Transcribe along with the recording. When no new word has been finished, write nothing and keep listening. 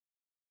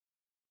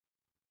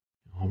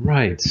All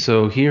right,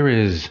 so here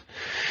is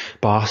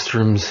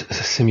Bostrom's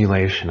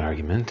simulation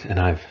argument, and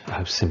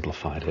I've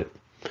simplified it.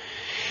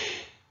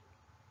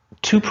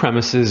 Two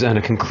premises and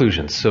a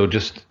conclusion. So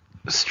just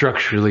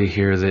structurally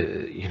here,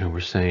 we're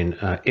saying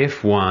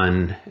if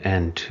one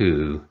and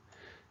two,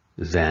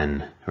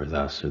 then or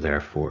thus or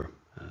therefore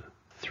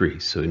three.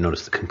 So you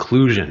notice the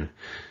conclusion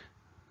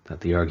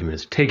that the argument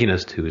is taking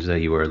us to is that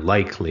you are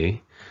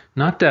likely,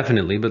 not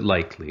definitely, but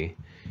likely,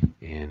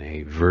 in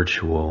a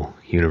virtual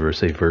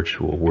universe, a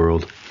virtual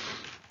world.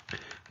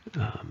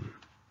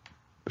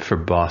 For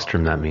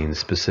Bostrom, that means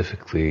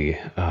specifically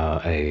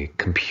a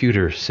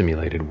computer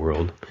simulated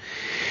world.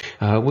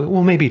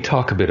 We'll maybe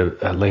talk a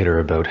bit later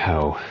about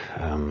how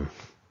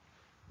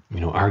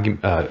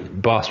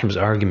Bostrom's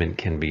argument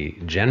can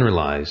be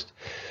generalized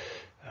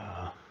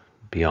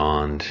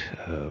beyond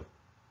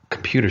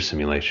computer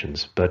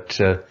simulations. But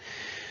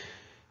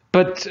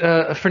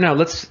for now,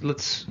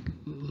 let's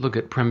look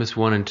at premise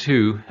 1 and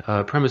 2.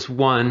 Premise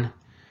 1,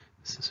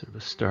 this is sort of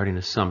a starting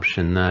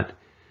assumption that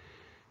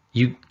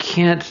you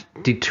can't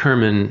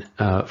determine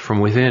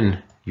from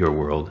within your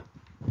world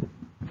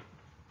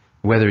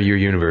whether your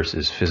universe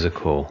is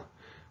physical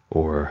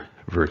or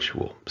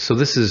virtual. So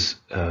this is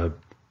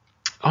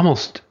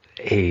almost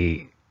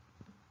a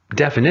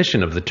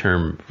definition of the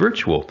term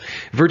virtual.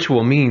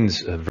 Virtual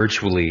means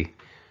virtually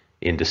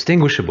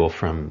indistinguishable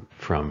from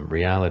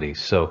reality.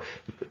 So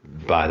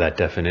by that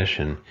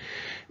definition,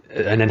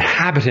 an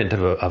inhabitant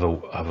of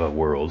a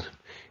world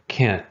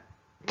can't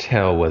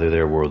tell whether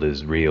their world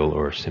is real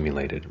or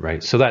simulated,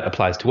 right? So that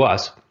applies to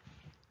us.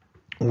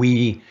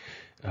 We,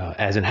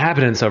 as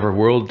inhabitants of our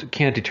world,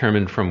 can't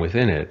determine from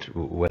within it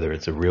whether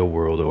it's a real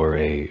world or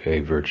a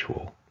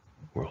virtual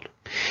world.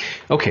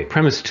 Okay,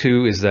 premise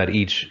 2 is that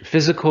each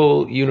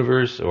physical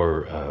universe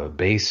or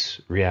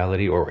base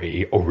reality or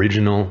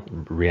original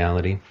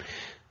reality,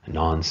 a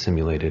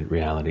non-simulated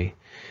reality,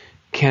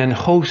 can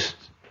host,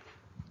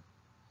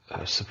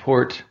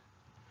 support,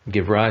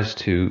 give rise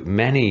to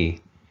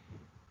many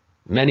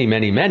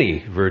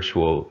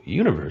virtual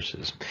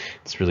universes.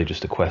 It's really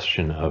just a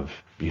question of,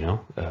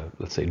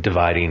 let's say,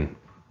 dividing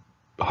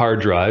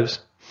hard drives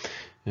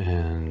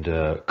and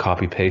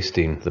copy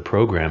pasting the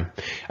program.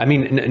 I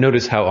mean,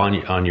 notice how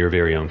on your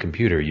very own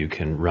computer you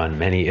can run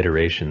many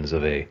iterations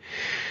of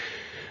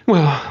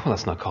well,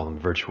 let's not call them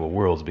virtual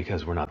worlds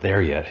because we're not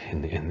there yet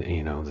in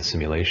the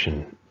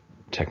simulation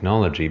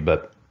technology.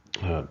 But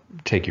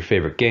take your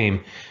favorite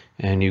game,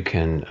 and you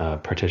can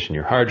partition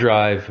your hard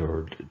drive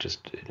or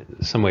just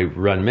some way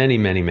run many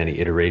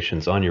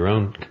iterations on your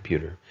own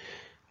computer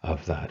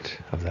of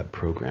that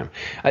program.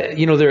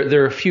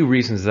 There are a few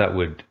reasons that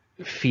would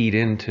feed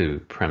into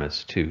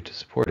premise 2 to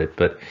support it,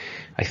 but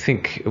I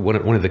think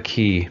one of the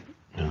key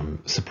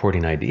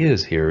supporting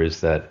ideas here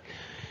is that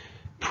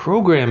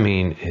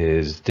programming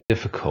is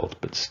difficult,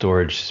 but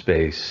storage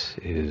space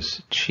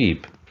is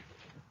cheap,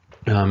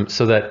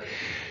 so that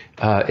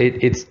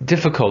it's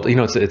difficult.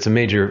 It's a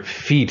major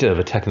feat of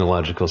a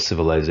technological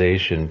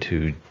civilization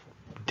to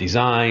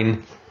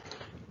design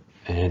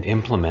and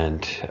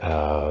implement,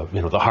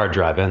 the hard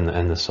drive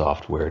and the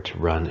software to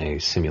run a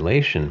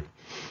simulation.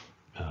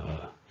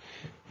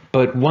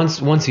 But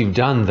once you've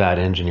done that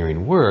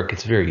engineering work,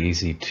 it's very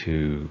easy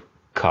to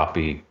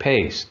copy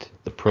paste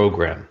the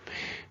program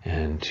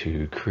and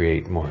to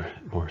create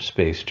more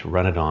space to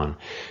run it on.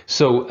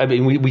 So I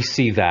mean, we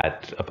see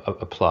that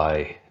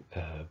apply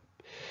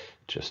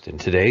just in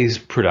today's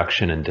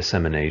production and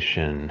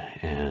dissemination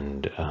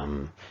and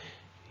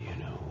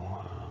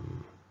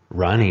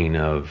running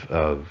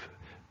of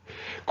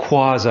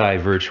quasi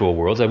virtual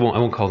worlds. I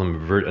won't call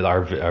them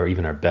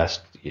even our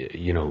best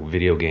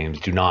video games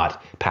do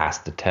not pass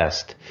the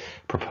test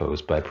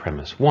proposed by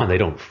premise 1. They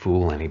don't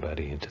fool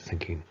anybody into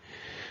thinking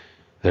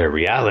they're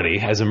reality,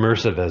 as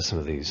immersive as some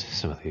of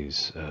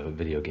these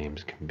video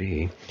games can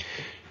be.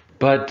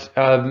 But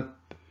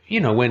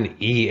when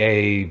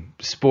EA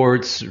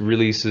Sports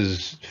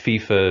releases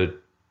FIFA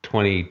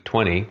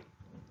 2020,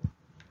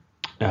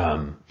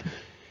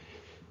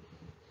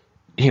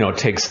 it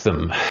takes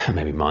them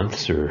maybe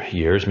months or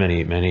years,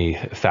 many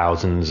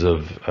thousands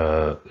of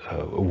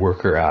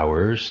worker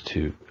hours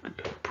to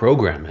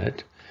program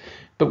it.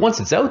 But once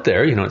it's out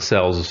there, it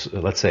sells,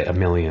 let's say, 1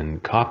 million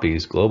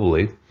copies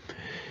globally.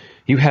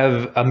 You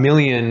have 1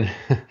 million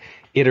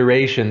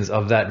iterations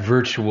of that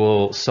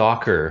virtual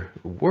soccer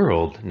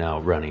world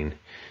now running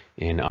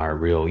in our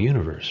real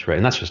universe, right?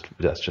 And that's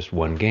just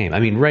one game. I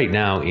mean, right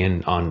now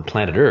on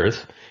planet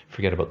Earth,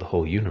 forget about the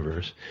whole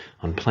universe.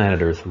 On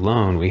planet Earth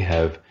alone, we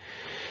have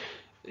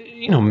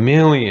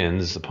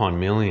millions upon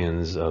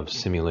millions of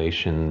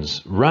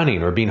simulations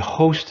running or being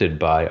hosted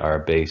by our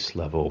base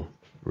level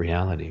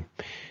reality.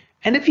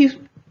 And if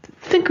you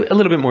think a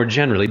little bit more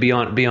generally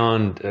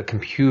beyond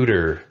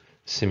computer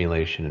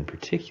simulation in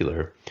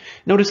particular,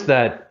 notice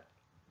that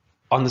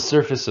on the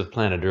surface of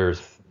planet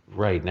Earth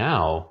right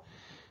now,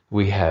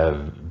 we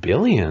have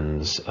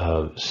billions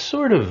of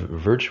sort of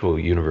virtual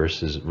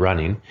universes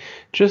running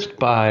just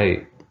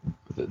by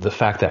the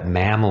fact that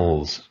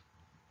mammals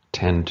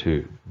tend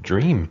to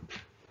dream.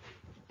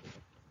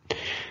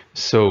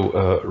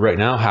 So right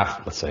now,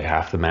 let's say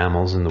half the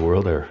mammals in the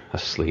world are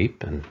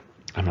asleep, and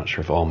I'm not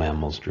sure if all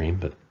mammals dream,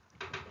 but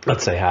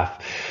let's say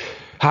half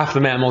the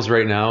mammals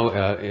right now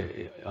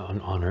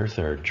on Earth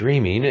are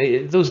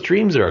dreaming. Those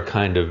dreams are a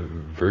kind of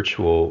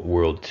virtual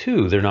world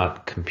too. They're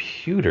not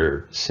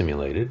computer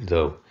simulated,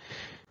 though.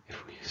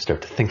 If we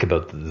start to think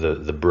about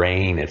the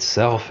brain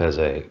itself as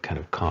a kind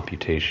of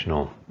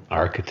computational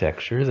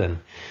architecture, then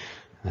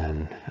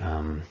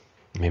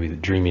maybe the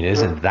dreaming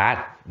isn't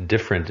that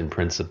different in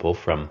principle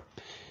from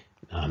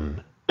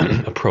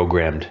a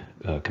programmed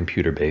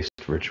computer-based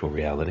virtual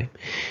reality.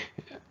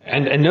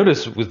 And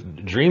notice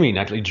with dreaming,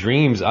 actually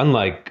dreams,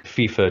 unlike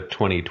FIFA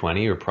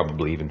 2020 or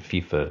probably even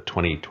FIFA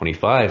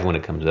 2025 when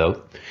it comes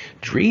out,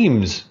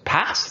 dreams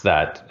pass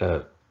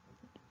that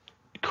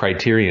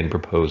criterion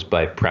proposed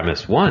by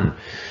premise one.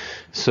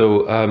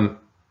 So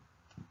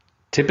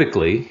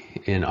typically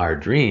in our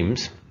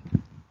dreams,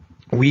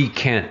 we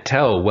can't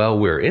tell while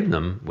we're in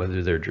them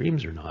whether they're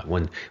dreams or not.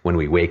 When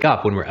we wake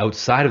up, when we're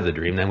outside of the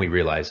dream, then we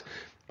realize,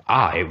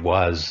 it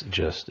was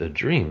just a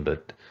dream.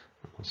 But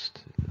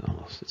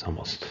it's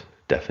almost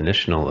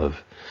definitional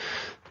of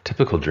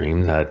typical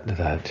dream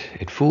that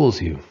it fools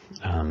you.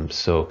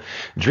 So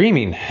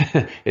dreaming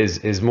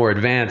is more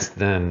advanced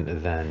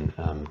than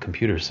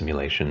computer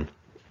simulation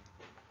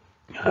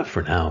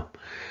for now.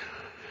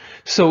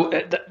 So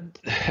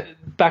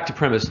back to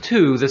premise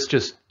two, this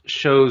just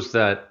shows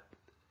that,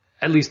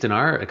 at least in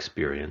our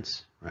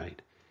experience,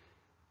 right,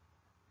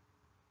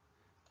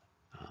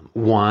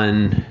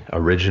 one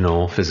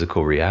original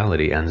physical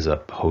reality ends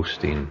up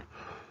hosting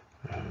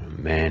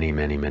many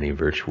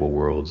virtual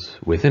worlds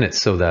within it.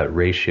 So that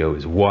ratio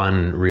is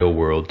one real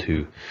world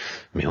to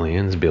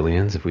millions,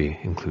 billions, if we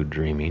include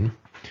dreaming,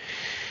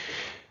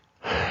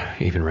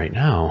 even right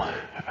now.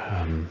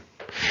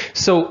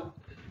 So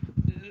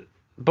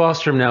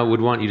Bostrom now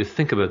would want you to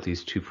think about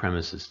these two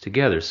premises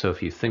together. So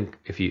if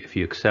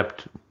you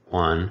accept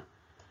one,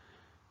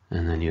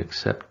 and then you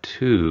accept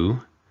two,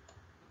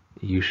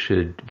 you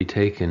should be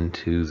taken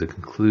to the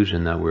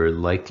conclusion that we're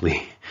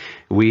likely,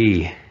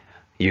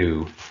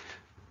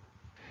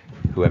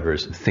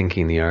 whoever's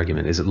thinking the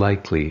argument, is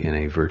likely in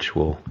a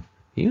virtual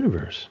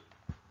universe,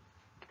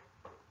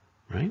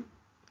 right?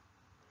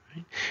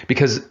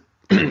 Because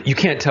you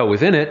can't tell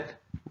within it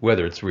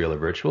whether it's real or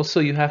virtual,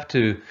 so you have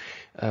to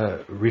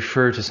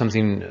refer to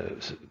something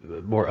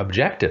more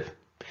objective.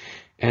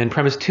 And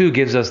premise two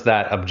gives us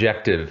that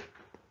objective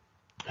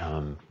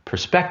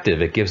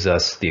perspective. It gives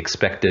us the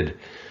expected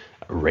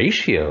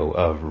ratio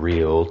of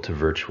real to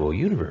virtual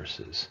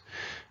universes.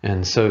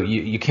 And so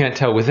you can't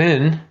tell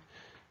within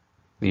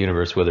the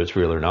universe whether it's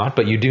real or not,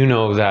 but you do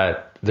know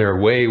that there are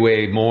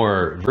way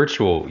more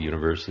virtual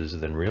universes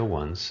than real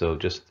ones. So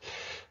just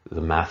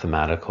the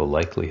mathematical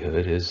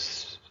likelihood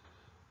is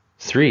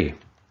 3.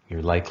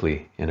 You're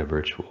likely in a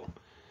virtual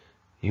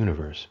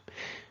universe.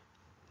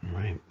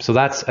 Right. So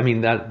that to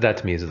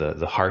me is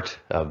the heart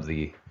of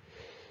the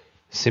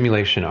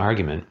simulation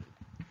argument.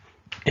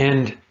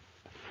 And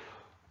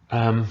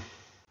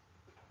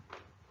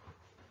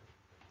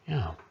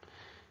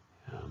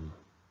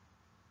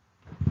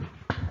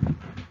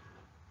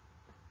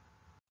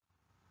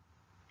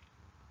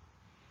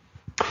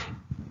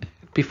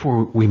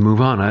before we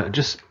move on, I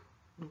just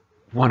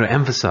want to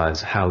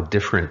emphasize how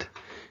different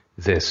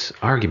this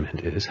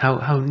argument is,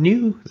 how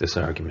new this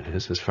argument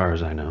is, as far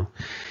as I know.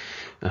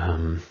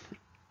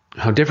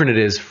 How different it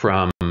is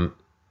from,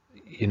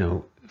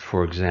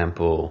 for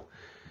example,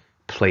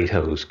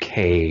 Plato's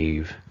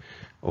cave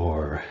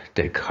or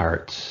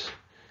Descartes'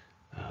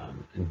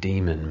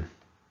 demon.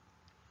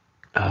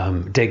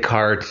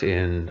 Descartes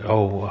in,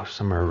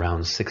 somewhere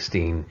around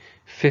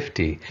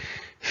 1650,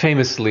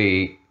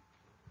 famously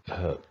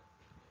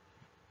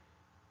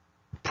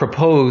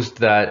proposed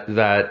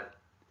that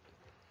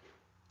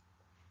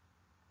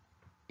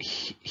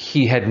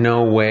he had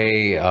no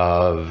way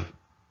of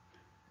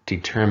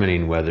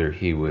determining whether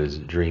he was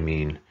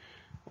dreaming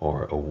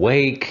or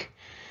awake.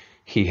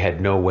 He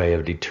had no way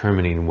of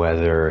determining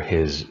whether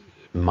his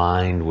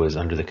mind was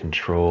under the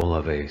control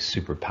of a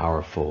super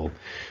powerful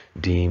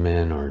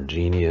demon or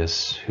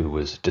genius who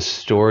was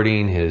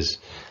distorting his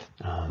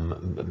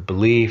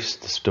beliefs,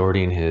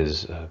 distorting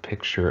his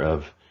picture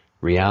of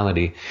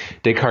reality.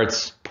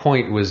 Descartes'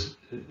 point was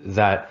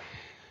that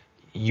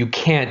you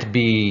can't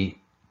be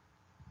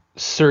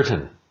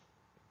certain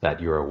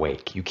that you're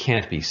awake. You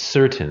can't be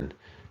certain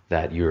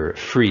that you're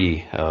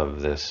free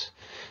of this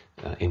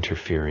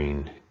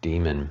interfering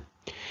demon.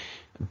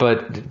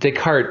 But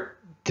Descartes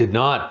did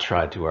not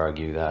try to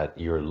argue that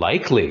you're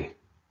likely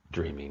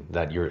dreaming,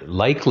 that you're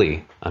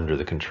likely under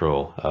the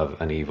control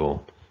of an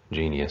evil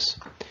genius,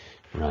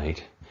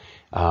 right?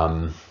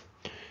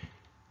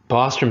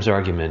 Bostrom's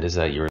argument is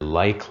that you're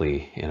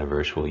likely in a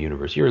virtual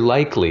universe. You're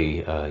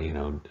likely,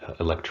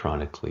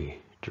 electronically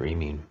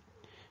dreaming.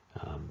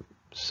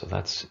 So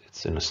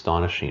it's an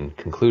astonishing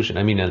conclusion.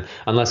 I mean,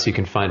 unless you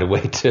can find a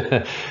way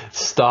to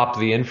stop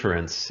the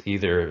inference,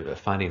 either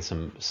finding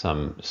some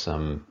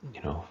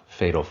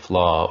fatal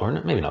flaw, or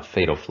maybe not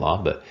fatal flaw,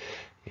 but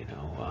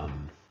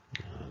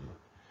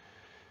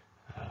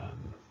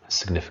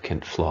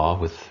significant flaw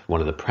with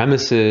one of the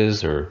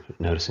premises, or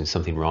noticing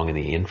something wrong in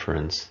the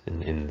inference,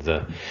 in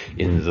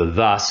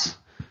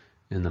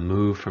the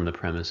move from the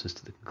premises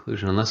to the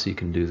conclusion. Unless you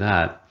can do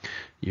that,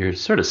 you're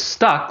sort of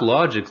stuck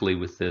logically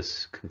with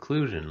this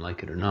conclusion,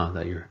 like it or not,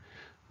 that you're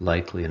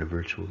likely in a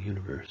virtual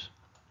universe.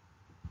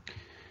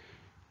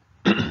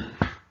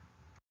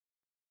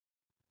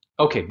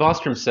 Okay,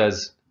 Bostrom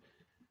says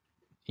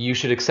you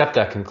should accept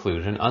that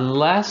conclusion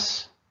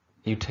unless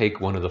you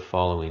take one of the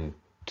following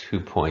 2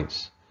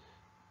 points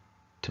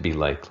to be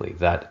likely.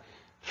 That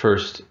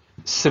first,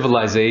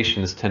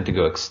 civilizations tend to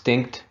go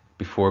extinct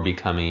before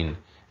becoming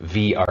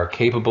VR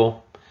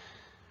capable,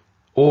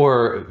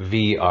 or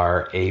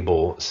VR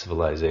able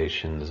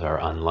civilizations are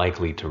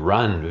unlikely to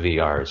run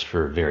VRs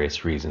for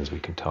various reasons we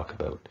can talk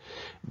about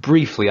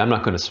briefly. I'm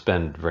not going to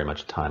spend very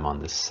much time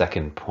on this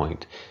second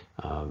point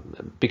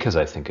because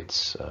I think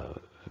it's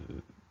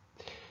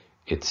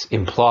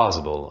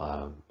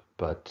implausible,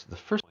 but the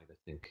first point I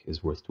think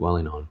is worth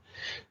dwelling on.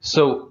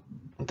 So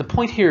the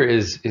point here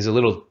is a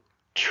little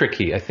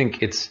tricky. I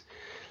think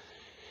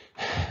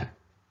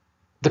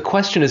the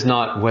question is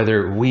not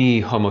whether we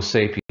Homo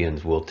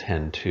sapiens will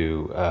tend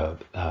to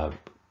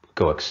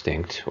go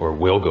extinct or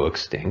will go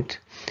extinct.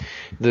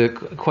 The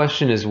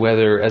question is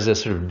whether, as a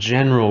sort of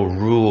general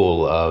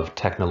rule of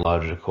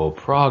technological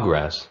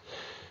progress,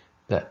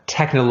 that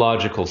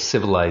technological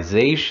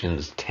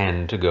civilizations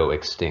tend to go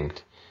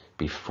extinct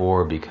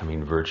before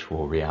becoming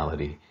virtual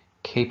reality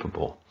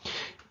capable.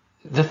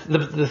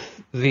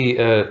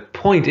 The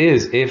point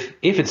is, if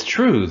it's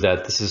true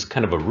that this is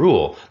kind of a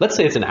rule, let's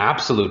say it's an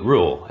absolute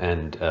rule,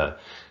 and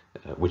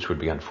which would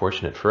be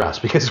unfortunate for us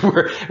because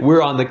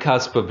we're on the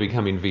cusp of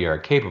becoming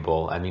VR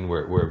capable. I mean,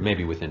 we're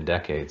maybe within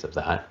decades of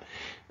that,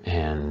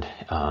 and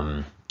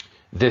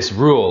this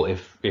rule,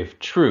 if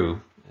true,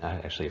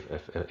 actually,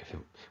 if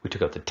we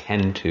took out the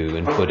tend to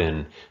and put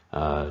in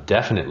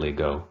definitely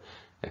go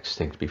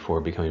extinct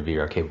before becoming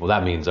VR capable,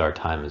 that means our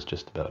time is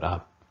just about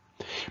up.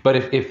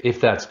 But if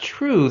that's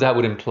true, that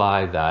would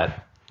imply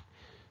that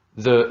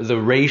the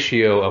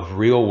ratio of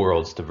real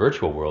worlds to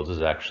virtual worlds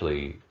is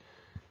actually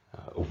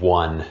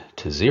 1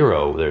 to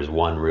 0. There's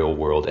one real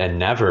world and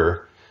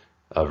never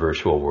a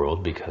virtual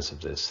world because of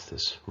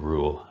this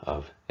rule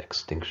of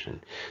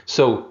extinction.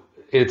 So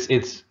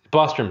it's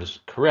Bostrom is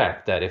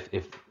correct that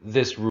if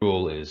this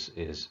rule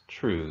is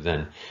true,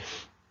 then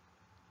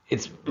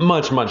it's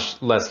much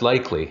less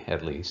likely,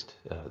 at least,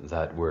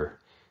 that we're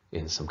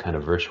in some kind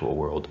of virtual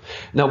world.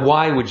 Now,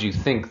 why would you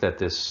think that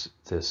this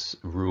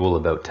rule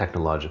about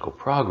technological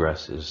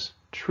progress is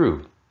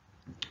true?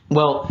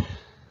 Well,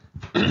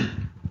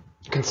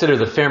 consider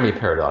the Fermi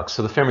paradox.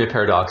 So the Fermi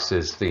paradox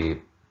is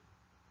the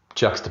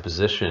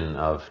juxtaposition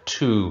of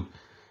 2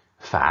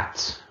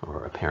 facts,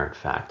 or apparent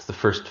facts. The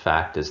first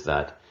fact is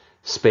that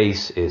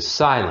space is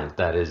silent.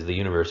 That is, the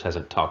universe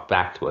hasn't talked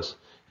back to us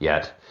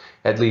yet.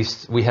 At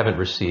least we haven't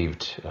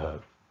received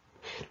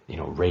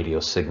radio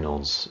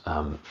signals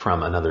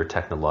from another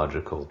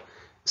technological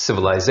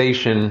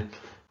civilization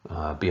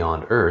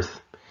beyond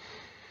Earth.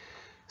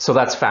 So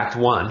that's fact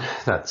 1,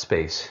 that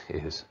space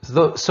is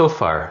so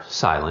far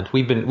silent.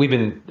 We've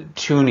been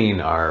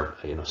tuning our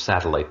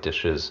satellite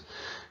dishes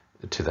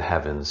to the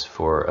heavens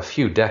for a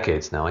few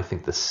decades now. I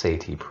think the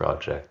SETI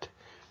project,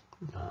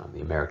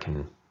 the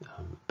American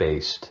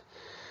based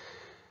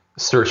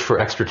search for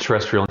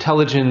extraterrestrial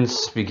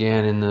intelligence,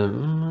 began in the,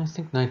 I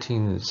think,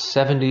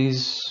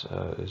 1970s.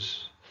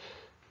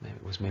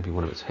 It was maybe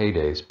one of its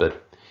heydays.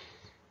 But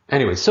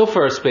anyway, so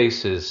far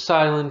space is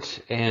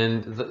silent.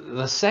 And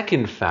the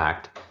second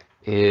fact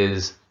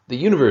is the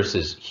universe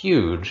is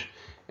huge.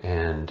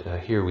 And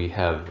here we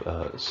have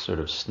a sort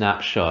of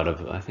snapshot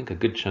of, I think, a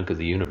good chunk of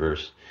the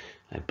universe.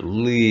 I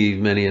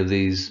believe many of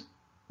these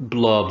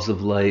blobs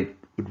of light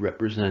would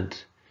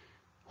represent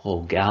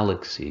whole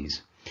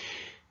galaxies.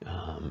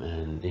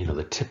 And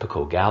the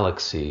typical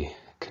galaxy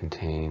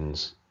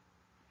contains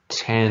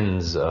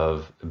tens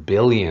of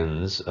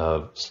billions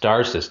of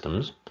star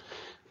systems,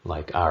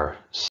 like our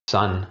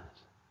sun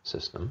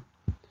system.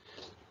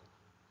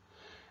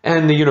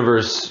 And the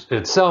universe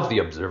itself, the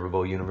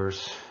observable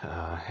universe,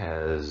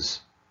 has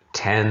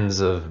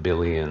tens of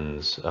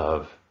billions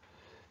of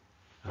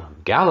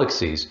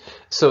galaxies.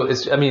 So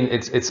it's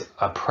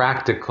a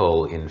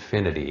practical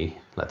infinity,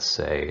 let's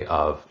say,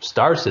 of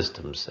star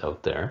systems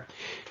out there.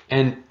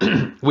 And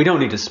we don't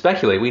need to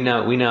speculate. We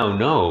now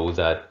know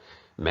that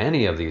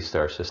many of these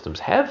star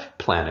systems have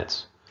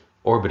planets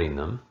orbiting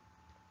them.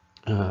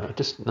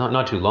 Just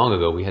not too long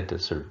ago, we had to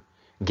sort of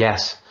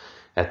guess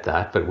at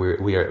that, but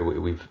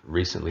we've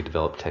recently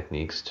developed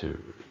techniques to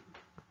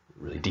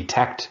really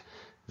detect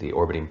the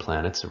orbiting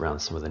planets around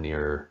some of the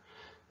nearer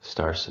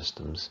star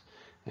systems.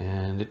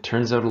 And it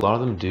turns out a lot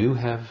of them do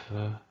have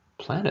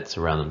planets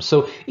around them.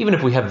 So even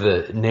if we have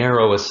the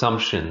narrow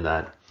assumption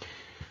that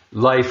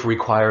life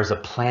requires a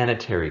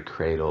planetary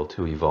cradle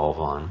to evolve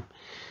on,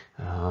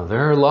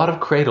 there are a lot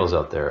of cradles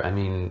out there. I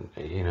mean,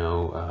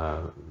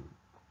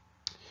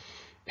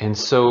 and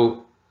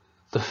so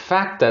the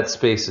fact that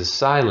space is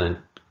silent,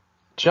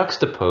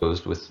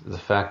 juxtaposed with the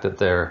fact that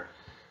there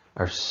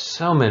are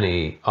so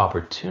many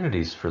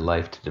opportunities for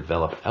life to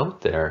develop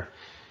out there,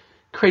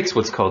 creates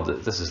what's called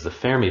this is the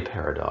Fermi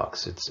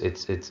paradox.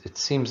 It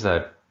seems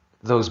that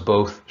those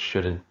both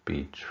shouldn't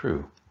be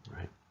true,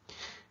 right?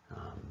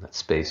 That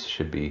space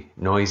should be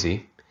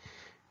noisy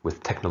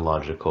with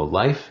technological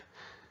life,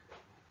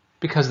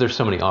 because there's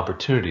so many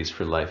opportunities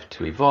for life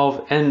to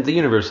evolve, and the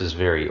universe is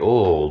very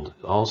old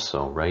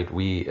also, right?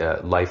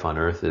 Life on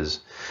Earth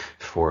is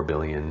 4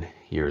 billion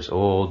years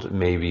old.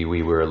 Maybe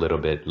we were a little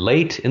bit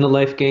late in the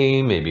life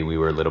game. Maybe we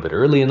were a little bit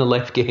early in the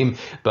life game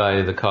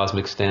by the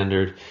cosmic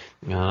standard.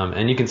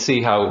 And you can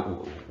see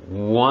how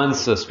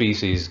once a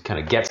species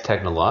kind of gets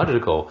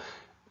technological,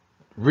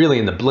 really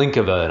in the blink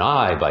of an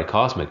eye by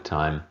cosmic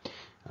time,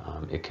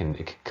 it can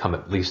come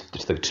at least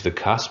to the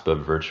cusp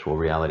of virtual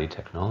reality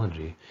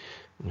technology.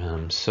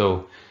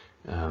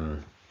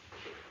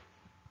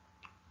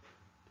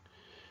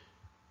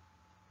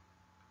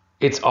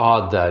 It's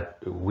odd that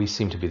we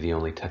seem to be the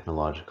only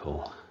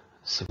technological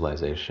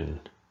civilization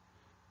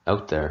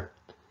out there.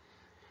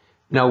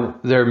 Now,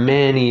 there are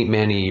many,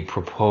 many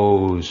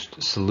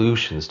proposed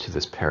solutions to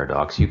this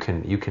paradox. You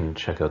can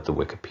check out the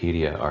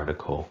Wikipedia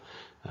article,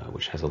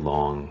 which has a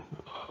long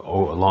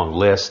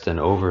list and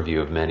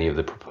overview of many of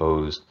the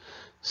proposed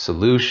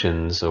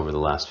solutions over the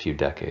last few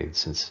decades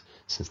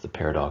since the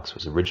paradox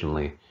was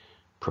originally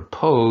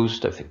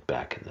proposed, I think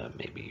back in the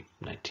maybe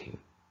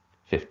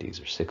 1950s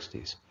or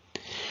 60s.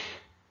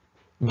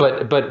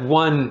 But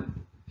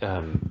one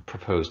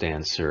proposed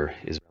answer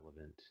is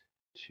relevant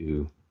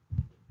to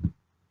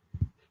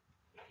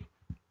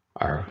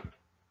our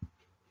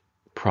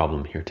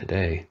problem here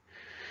today.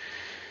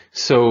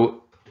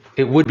 So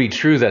it would be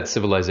true that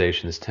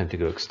civilizations tend to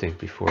go extinct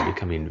before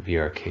becoming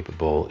VR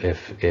capable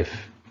if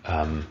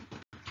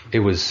it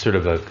was sort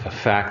of a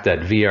fact that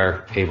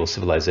VR-able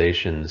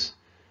civilizations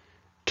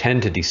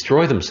tend to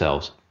destroy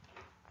themselves.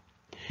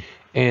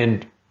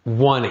 And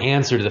one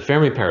answer to the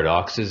Fermi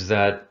paradox is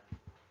that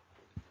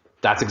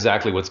that's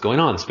exactly what's going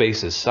on.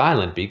 Space is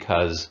silent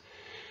because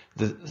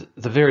the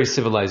very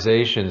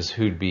civilizations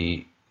who'd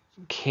be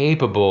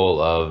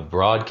capable of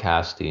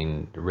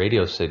broadcasting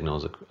radio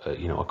signals,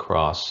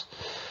 across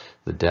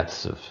the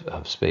depths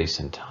of space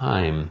and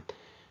time,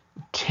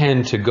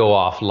 tend to go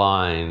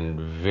offline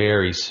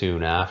very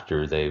soon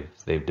after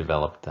they've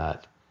developed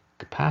that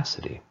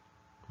capacity,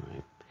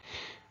 right?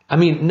 I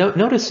mean,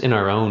 notice in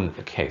our own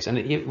case, and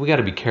we got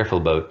to be careful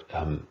about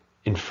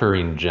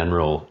inferring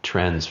general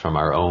trends from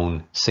our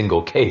own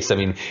single case. I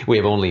mean, we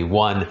have only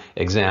one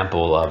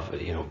example of,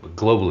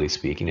 globally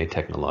speaking, a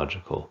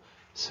technological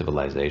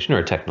civilization or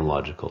a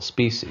technological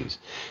species.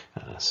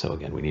 So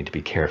again, we need to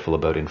be careful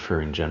about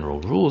inferring general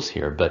rules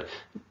here. But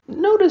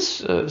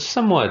notice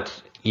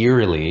somewhat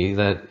eerily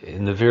that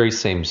in the very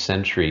same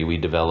century we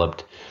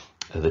developed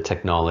the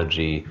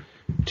technology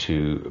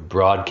to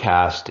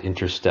broadcast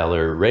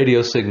interstellar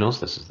radio signals.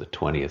 This is the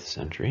 20th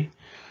century.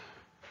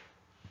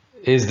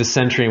 Is the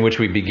century in which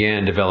we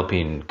began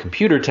developing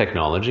computer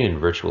technology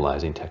and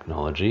virtualizing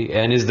technology,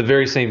 and is the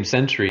very same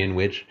century in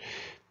which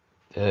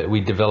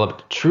we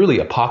developed truly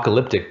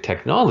apocalyptic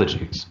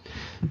technologies.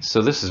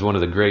 So this is one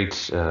of the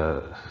great,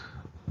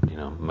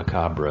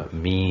 macabre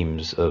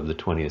memes of the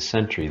 20th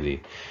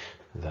century,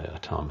 the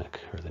atomic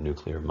or the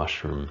nuclear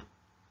mushroom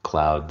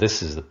cloud.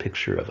 This is the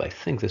picture of, I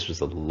think this was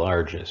the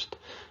largest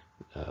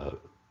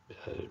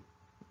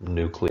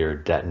nuclear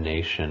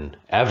detonation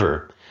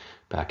ever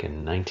back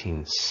in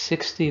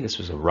 1960. This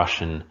was a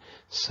Russian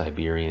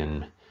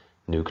Siberian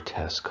nuke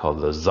test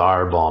called the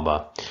Tsar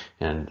Bomba.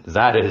 And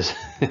that is,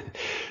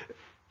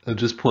 I'll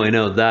just point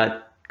out,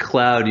 that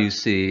cloud you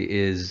see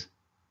is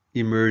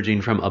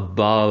emerging from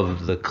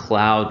above the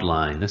cloud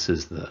line. This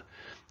is the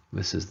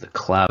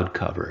cloud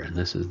cover, and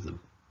this is the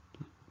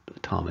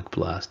atomic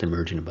blast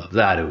emerging above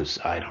that. It was,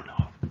 I don't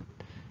know,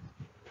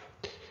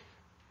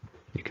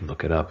 you can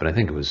look it up, but I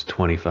think it was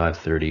 25,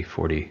 30,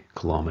 40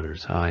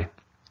 kilometers high.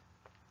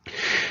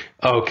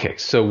 Okay,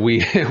 so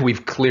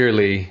we've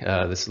clearly,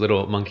 this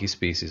little monkey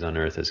species on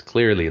Earth has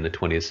clearly in the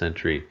 20th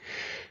century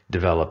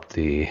developed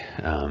the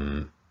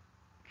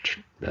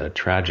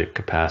tragic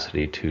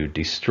capacity to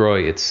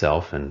destroy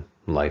itself and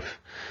life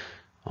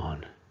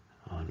on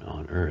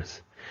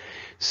Earth.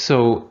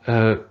 So,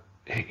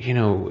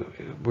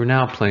 we're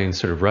now playing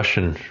sort of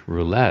Russian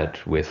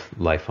roulette with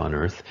life on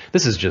Earth.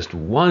 This is just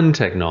one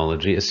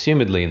technology.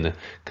 Assumedly, in the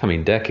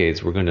coming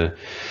decades, we're going to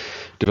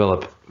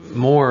develop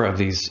more of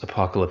these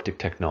apocalyptic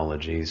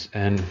technologies.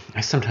 And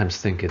I sometimes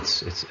think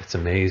it's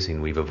amazing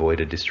we've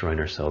avoided destroying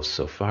ourselves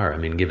so far. I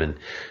mean, given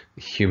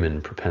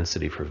human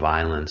propensity for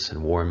violence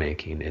and war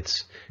making,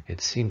 it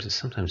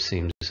sometimes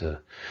seems a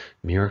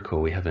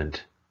miracle we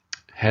haven't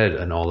had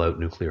an all-out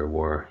nuclear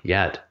war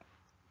yet.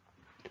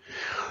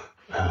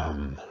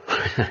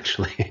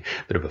 Actually, a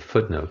bit of a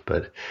footnote,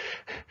 but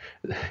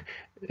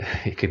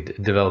you could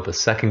develop a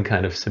second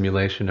kind of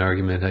simulation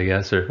argument, I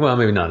guess, or, well,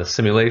 maybe not a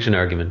simulation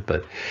argument,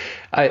 but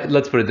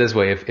let's put it this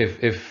way.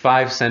 If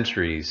 5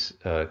 centuries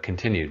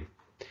continued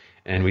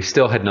and we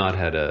still had not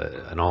had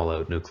an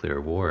all-out nuclear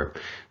war,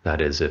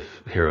 that is, if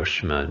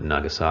Hiroshima and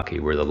Nagasaki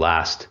were the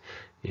last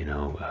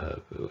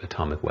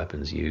atomic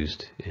weapons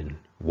used in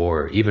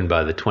war, even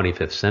by the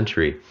 25th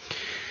century.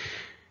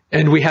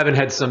 And we haven't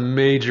had some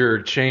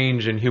major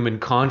change in human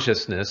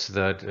consciousness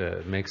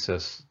that makes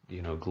us,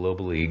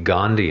 globally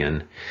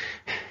Gandhian.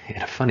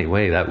 In a funny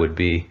way, that would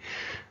be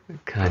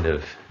kind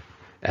of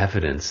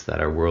evidence that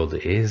our world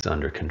is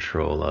under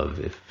control of,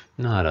 if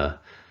not a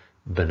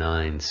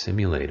benign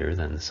simulator,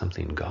 then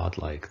something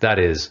godlike. That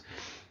is,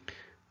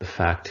 the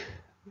fact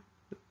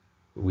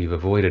we've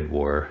avoided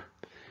war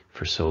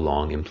for so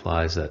long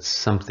implies that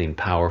something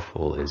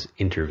powerful is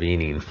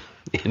intervening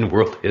in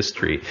world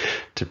history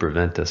to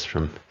prevent us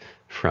from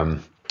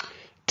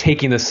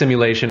taking the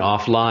simulation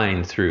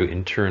offline through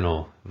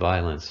internal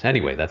violence.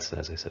 Anyway, that's,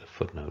 as I said, a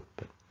footnote.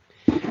 But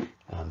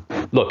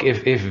look,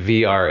 if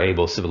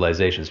VR-able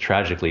civilizations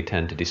tragically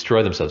tend to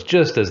destroy themselves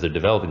just as they're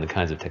developing the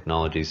kinds of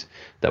technologies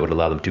that would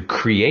allow them to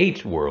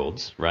create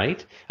worlds,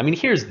 right? I mean,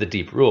 here's the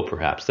deep rule,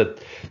 perhaps,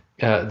 that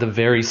the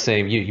very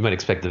same, you might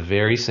expect the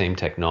very same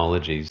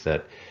technologies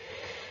that,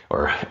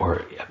 or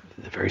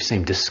the very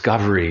same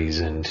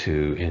discoveries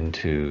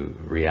into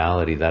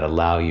reality that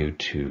allow you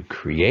to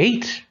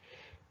create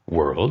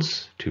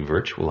worlds, to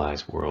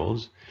virtualize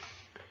worlds,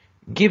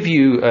 give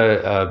you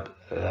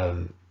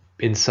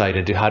insight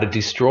into how to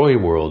destroy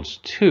worlds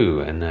too,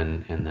 and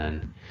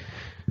then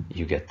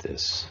you get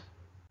this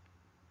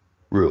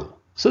rule.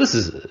 So this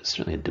is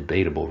certainly a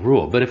debatable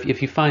rule, but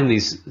if you find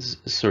these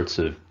sorts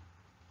of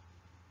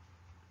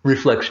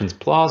reflections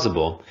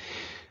plausible,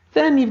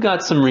 then you've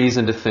got some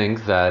reason to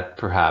think that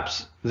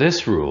perhaps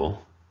this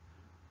rule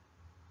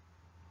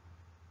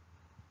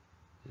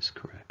is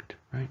correct,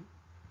 right?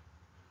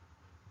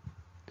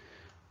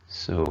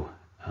 So,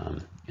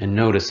 and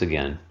notice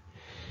again,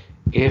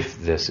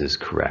 if this is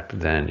correct,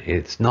 then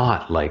it's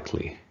not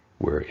likely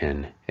we're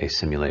in a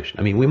simulation.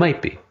 I mean, we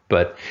might be,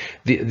 but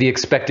the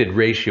expected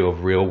ratio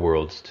of real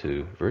worlds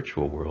to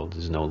virtual worlds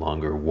is no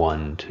longer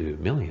 1 to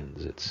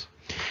millions. It's,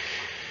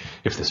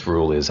 if this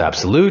rule is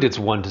absolute, it's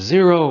 1 to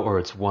 0, or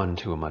it's 1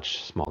 to a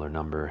much smaller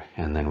number,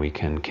 and then we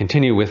can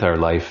continue with our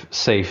life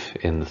safe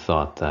in the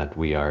thought that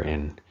we are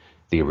in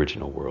the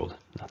original world,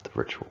 not the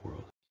virtual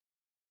world.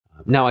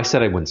 Now, I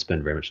said I wouldn't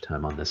spend very much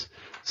time on this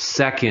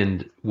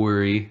second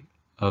worry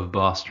of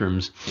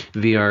Bostrom's.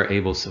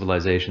 VR-able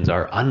civilizations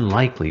are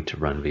unlikely to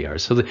run VR.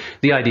 So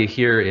the idea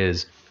here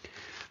is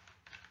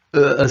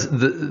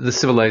the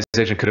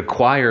civilization could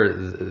acquire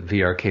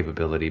VR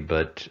capability,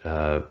 but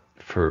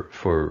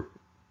for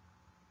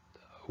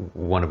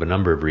one of a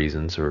number of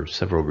reasons, or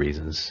several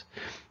reasons,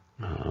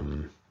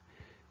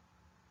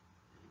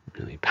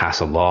 really pass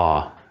a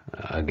law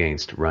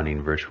against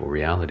running virtual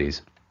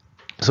realities.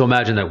 So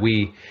imagine that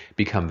we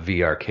become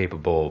VR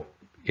capable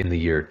in the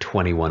year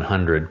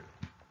 2100.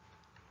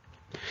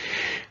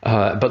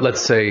 But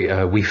let's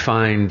say we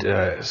find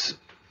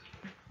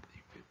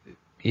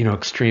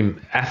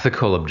extreme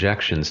ethical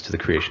objections to the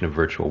creation of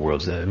virtual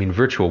worlds. I mean,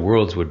 virtual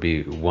worlds would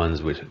be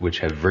ones which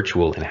have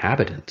virtual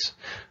inhabitants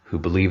who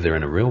believe they're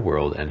in a real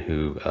world and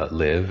who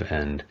live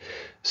and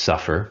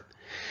suffer.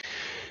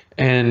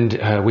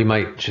 And we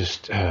might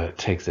just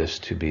take this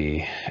to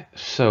be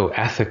so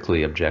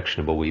ethically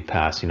objectionable. We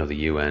pass, the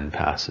UN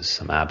passes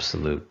some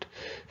absolute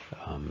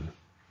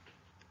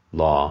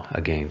law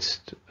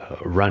against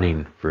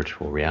running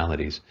virtual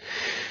realities.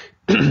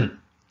 So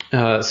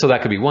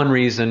that could be one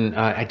reason.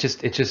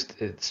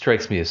 It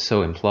strikes me as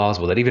so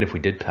implausible that even if we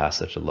did pass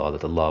such a law,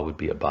 that the law would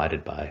be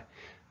abided by.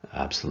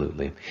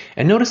 Absolutely.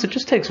 And notice it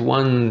just takes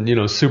one,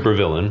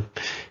 supervillain.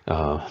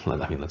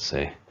 Let's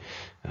say,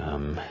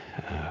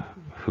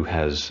 who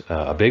has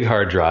a big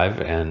hard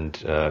drive and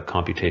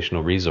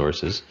computational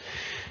resources,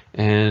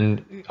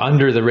 and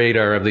under the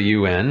radar of the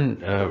UN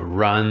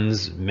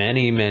runs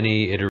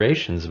many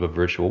iterations of a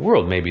virtual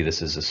world. Maybe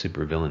this is a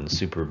supervillain,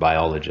 super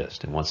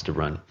biologist, and wants to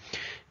run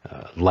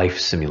life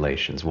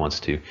simulations, wants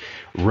to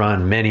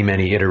run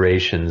many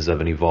iterations of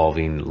an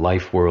evolving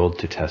life world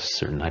to test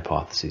certain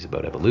hypotheses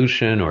about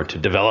evolution, or to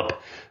develop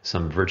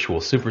some virtual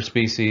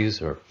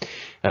superspecies, or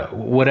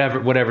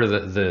whatever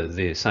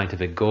the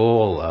scientific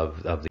goal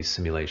of these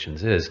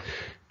simulations is.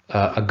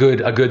 A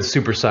good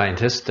super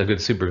scientist, a good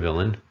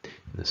supervillain,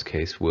 in this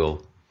case,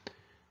 will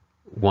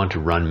want to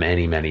run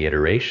many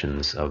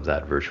iterations of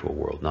that virtual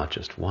world, not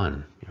just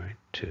one, right?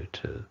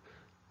 To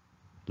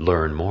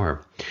learn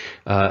more.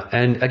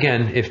 And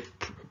again, if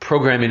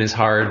programming is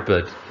hard,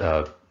 but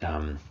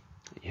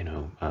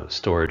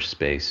storage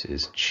space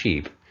is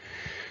cheap,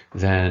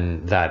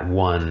 then that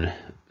one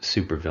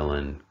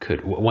supervillain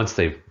could, once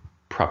they've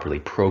properly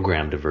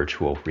programmed a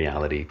virtual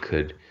reality,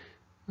 could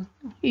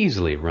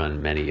easily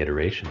run many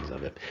iterations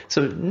of it.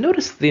 So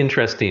notice the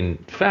interesting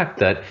fact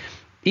that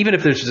even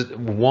if there's just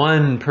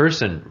one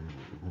person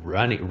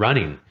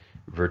running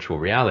virtual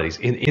realities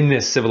in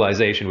this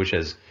civilization which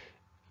has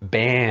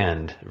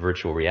banned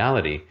virtual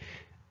reality,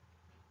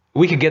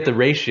 we could get the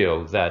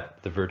ratio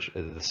that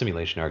the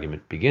simulation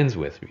argument begins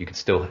with. You could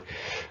still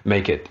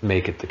make it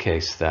the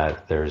case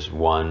that there's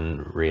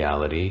one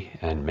reality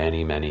and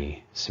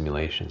many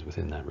simulations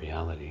within that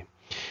reality.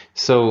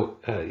 So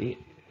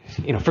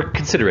for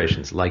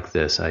considerations like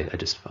this, I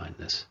just find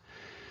this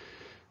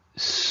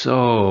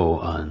so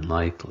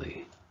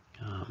unlikely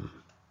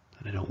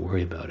that I don't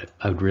worry about it.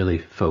 I would really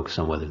focus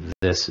on whether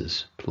this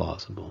is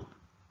plausible.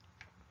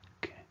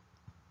 Okay.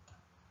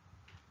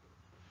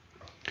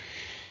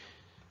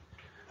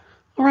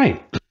 All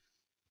right.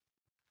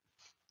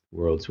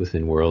 Worlds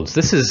within worlds.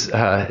 This is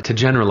to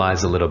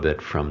generalize a little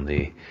bit from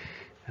the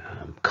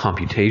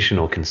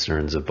computational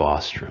concerns of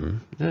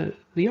Bostrom.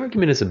 The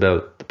argument is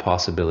about the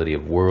possibility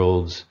of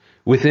worlds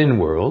within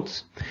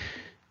worlds,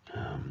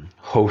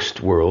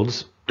 host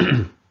worlds,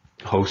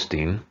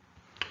 hosting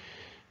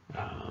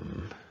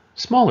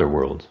smaller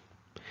worlds.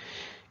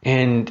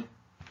 And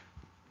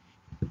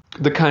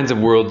the kinds of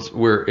worlds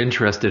we're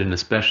interested in,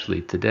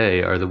 especially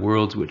today, are the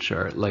worlds which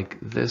are like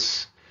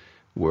this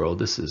world.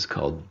 This is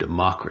called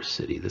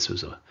Democracy. This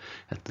was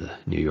at the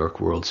New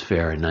York World's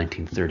Fair in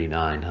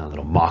 1939, a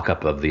little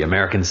mock-up of the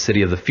American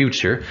city of the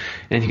future.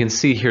 And you can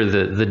see here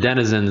the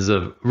denizens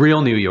of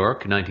real New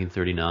York,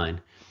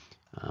 1939,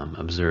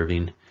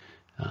 observing,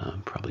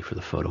 probably for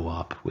the photo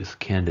op, with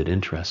candid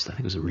interest. I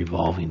think it was a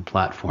revolving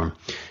platform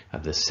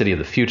of the city of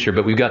the future.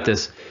 But we've got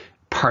this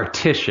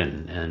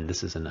partition, and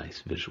this is a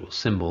nice visual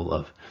symbol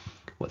of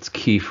what's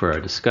key for our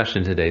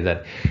discussion today,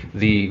 that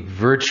the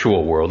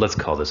virtual world, let's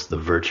call this the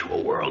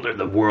virtual world, or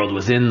the world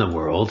within the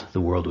world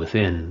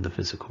within the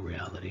physical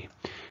reality,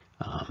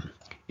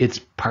 it's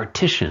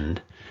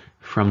partitioned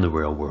from the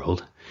real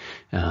world.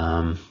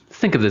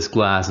 Think of this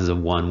glass as a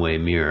one-way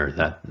mirror,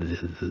 that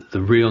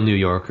the real New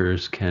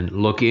Yorkers can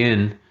look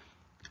in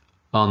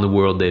on the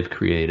world they've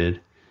created,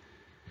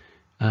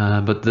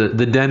 but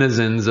the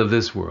denizens of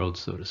this world,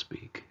 so to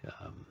speak,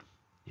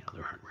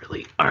 there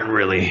aren't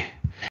really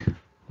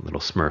little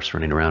Smurfs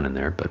running around in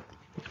there, but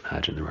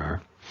imagine there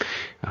are.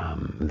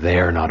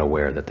 They're not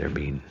aware that they're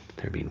being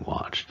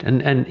watched,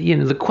 and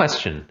the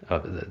question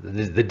of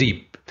the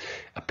deep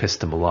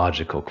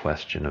epistemological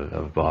question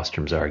of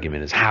Bostrom's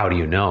argument is, how do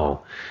you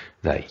know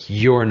that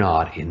you're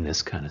not in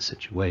this kind of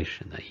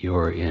situation, that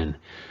you're in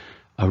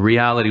a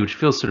reality which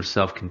feels sort of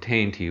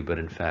self-contained to you, but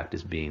in fact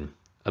is being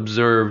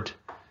observed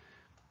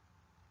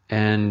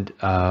and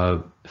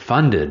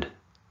funded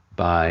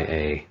by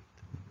a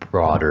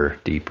broader,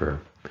 deeper,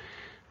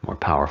 more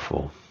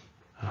powerful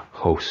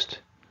host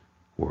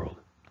world.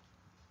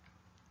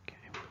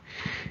 Okay.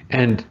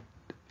 And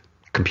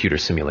computer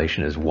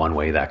simulation is one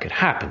way that could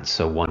happen.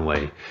 So one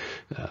way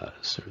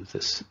sort of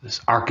this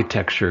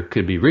architecture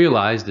could be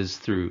realized is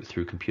through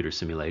computer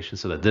simulation,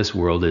 so that this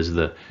world is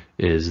the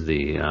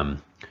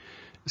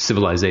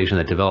civilization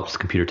that develops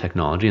computer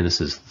technology, and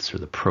this is sort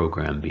of the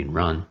program being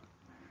run.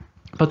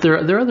 But there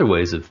are other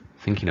ways of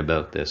thinking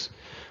about this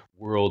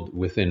world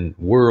within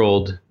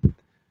world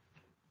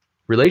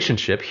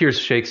relationship. Here's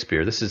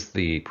Shakespeare. This is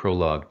the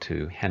prologue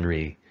to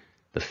Henry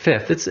V.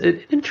 It's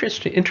an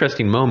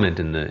interesting moment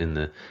in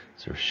the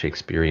sort of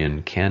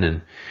Shakespearean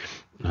canon.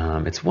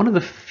 It's one of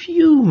the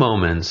few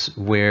moments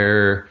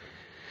where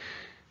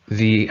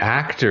the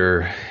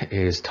actor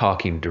is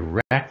talking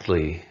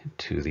directly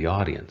to the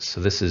audience.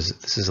 So this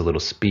is a little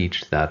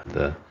speech that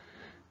they're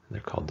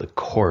called the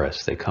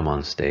chorus. They come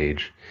on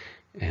stage,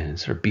 and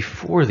sort of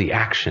before the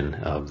action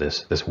of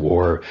this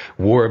war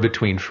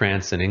between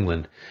France and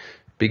England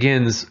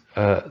begins,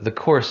 the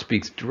chorus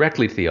speaks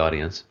directly to the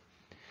audience.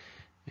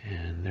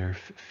 And there are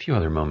a few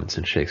other moments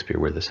in Shakespeare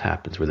where this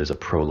happens, where there's a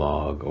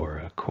prologue or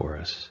a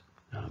chorus.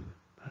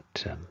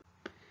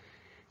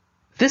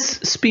 This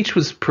speech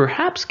was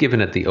perhaps given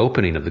at the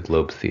opening of the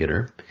Globe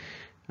Theatre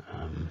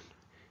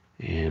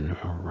in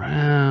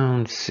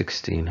around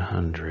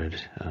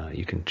 1600.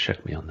 You can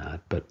check me on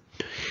that, but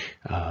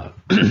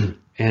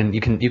and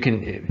you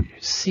can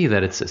see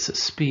that it's a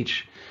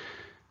speech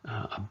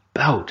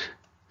about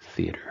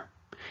theater.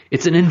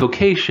 It's an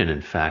invocation,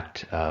 in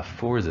fact,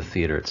 for the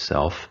theater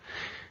itself,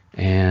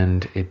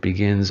 and it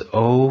begins,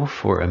 "Oh,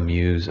 for a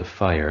muse of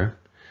fire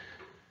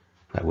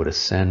that would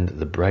ascend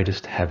the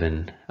brightest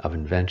heaven of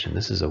invention."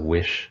 This is a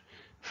wish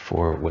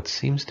for what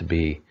seems to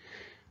be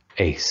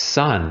a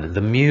sun, the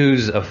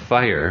muse of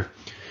fire,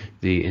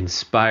 the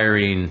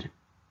inspiring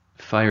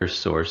fire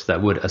source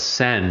that would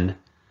ascend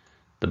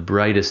the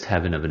brightest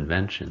heaven of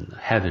invention.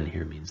 Heaven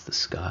here means the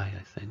sky,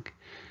 I think.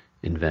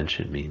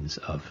 Invention means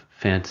of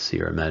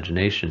fantasy or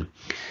imagination.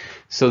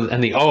 So,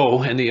 and the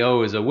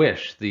O is a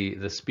wish.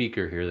 The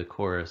speaker here, the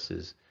chorus,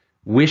 is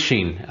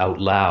wishing out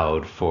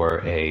loud for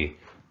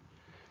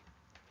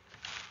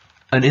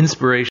an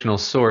inspirational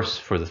source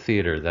for the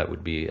theater that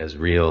would be as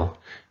real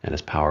and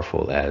as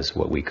powerful as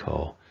what we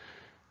call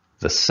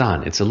the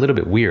sun. It's a little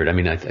bit weird. I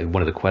mean,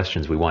 one of the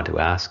questions we want to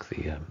ask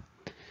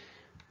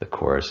the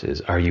chorus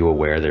is, are you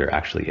aware there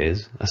actually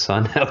is a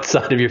sun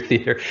outside of your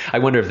theater? I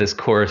wonder if this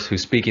chorus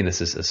who's speaking this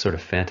is a sort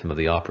of Phantom of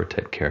the Opera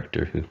type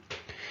character who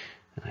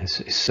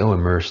is so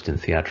immersed in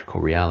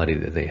theatrical reality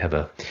that they have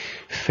a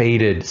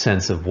faded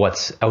sense of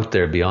what's out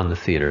there beyond the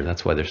theater.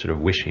 That's why they're sort of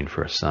wishing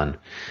for a sun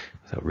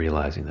without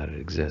realizing that it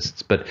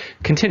exists. But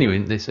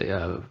continuing, they say,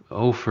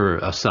 "Oh, for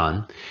a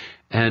sun."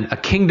 and a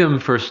kingdom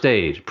for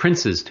stage,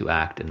 princes to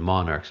act, and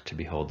monarchs to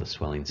behold the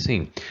swelling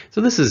scene.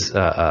 So this is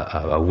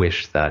a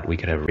wish that we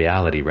could have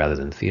reality rather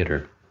than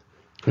theater,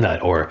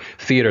 or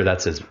theater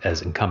that's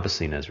as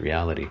encompassing as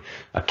reality.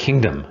 A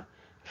kingdom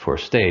for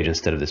stage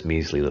instead of this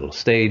measly little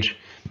stage.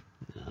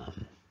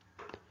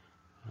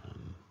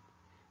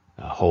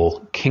 A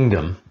whole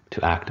kingdom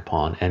to act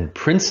upon, and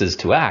princes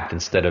to act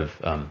instead of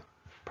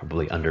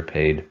probably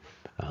underpaid,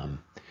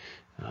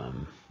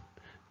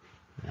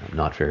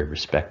 not very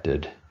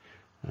respected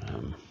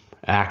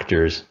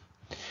actors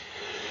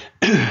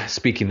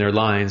speaking their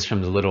lines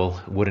from the little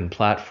wooden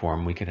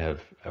platform. We could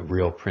have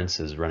real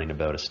princes running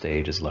about a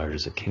stage as large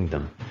as a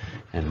kingdom,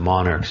 and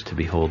monarchs to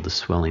behold the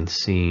swelling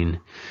scene.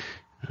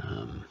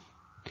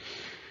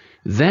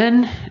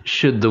 Then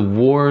should the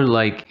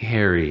warlike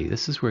Harry,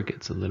 this is where it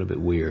gets a little bit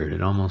weird,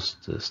 it almost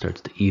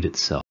starts to eat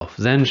itself.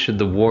 Then should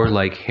the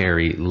warlike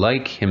Harry,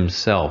 like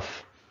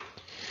himself,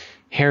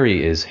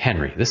 Harry is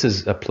Henry. This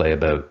is a play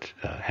about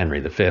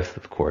Henry V,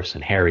 of course,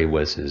 and Harry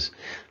was his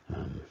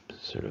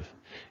sort of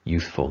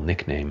youthful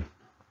nickname.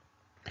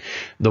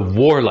 The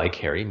warlike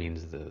Harry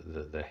means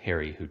the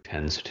Harry who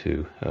tends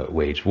to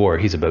wage war.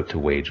 He's about to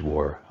wage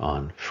war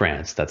on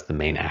France. That's the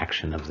main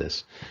action of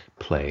this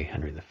play,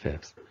 Henry V.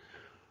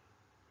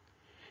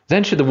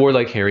 Then should the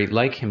warlike Harry,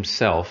 like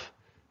himself,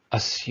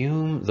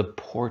 assume the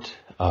port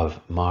of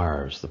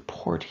Mars. The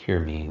port here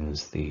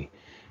means the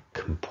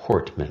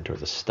comportment or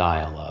the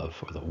style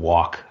of, or the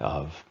walk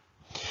of,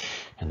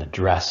 and the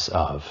dress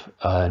of.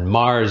 And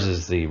Mars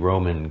is the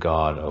Roman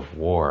god of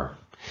war.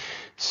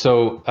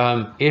 So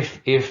if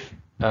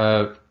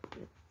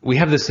we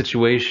have this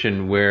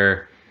situation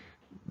where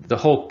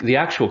the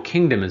actual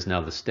kingdom is now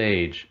the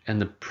stage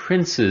and the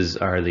princes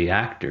are the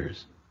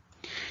actors,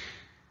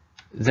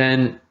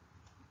 then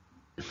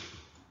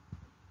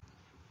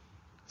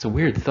it's a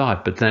weird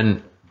thought, but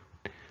then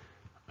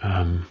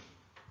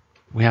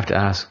we have to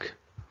ask,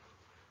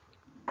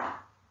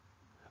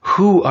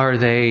 who are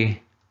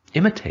they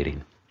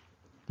imitating,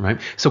 right?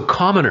 So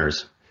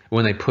commoners,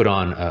 when they put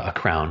on a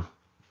crown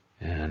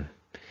and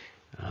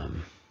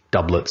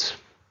doublets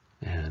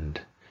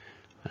and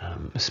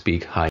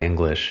speak high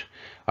English,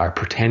 are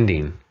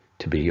pretending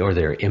to be, or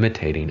they're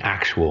imitating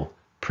actual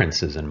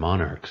princes and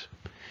monarchs.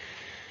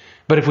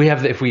 But if we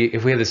have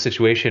this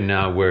situation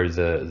now where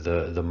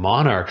the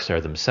monarchs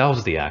are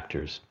themselves the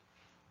actors,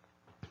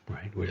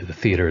 right, where the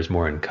theater is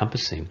more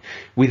encompassing,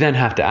 we then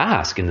have to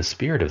ask, in the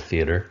spirit of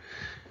theater,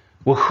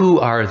 well, who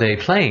are they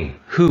playing?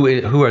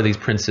 Who are these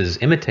princes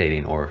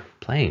imitating or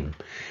playing?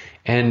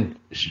 And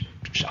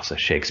also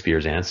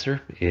Shakespeare's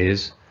answer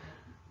is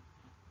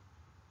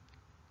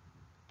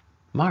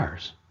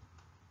Mars,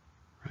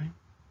 right?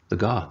 The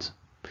gods.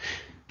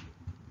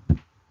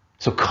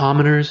 So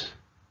commoners,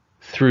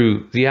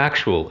 through the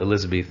actual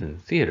Elizabethan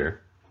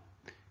theater,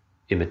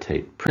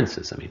 imitate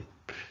princes. I mean,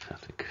 I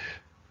think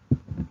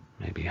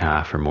maybe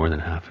half or more than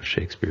half of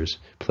Shakespeare's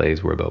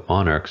plays were about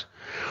monarchs.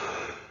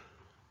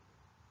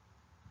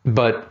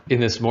 But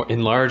in this more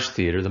enlarged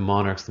theater, the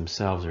monarchs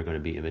themselves are going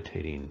to be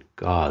imitating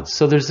gods.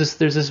 So there's this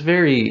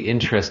very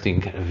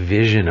interesting kind of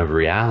vision of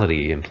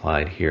reality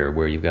implied here,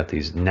 where you've got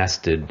these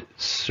nested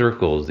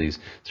circles, these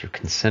sort of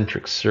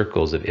concentric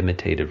circles of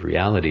imitative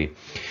reality,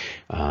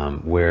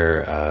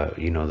 where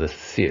the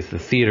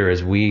theater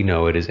as we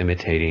know it is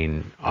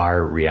imitating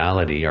our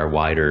reality, our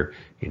wider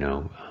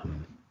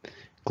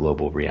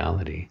global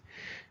reality.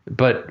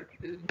 But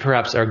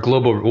perhaps our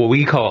global, what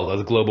we call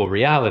the global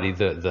reality,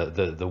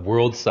 the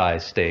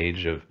world-sized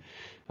stage of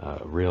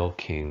real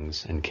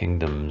kings and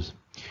kingdoms,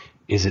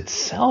 is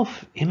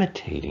itself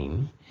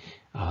imitating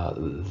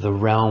the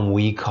realm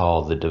we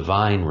call the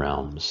divine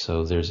realm.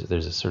 So there's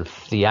a sort of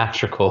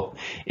theatrical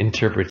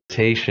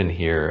interpretation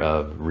here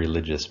of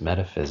religious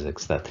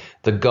metaphysics, that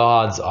the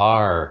gods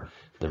are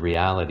the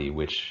reality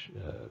which,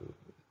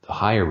 the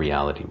higher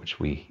reality which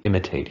we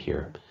imitate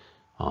here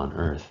on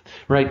Earth,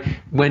 right?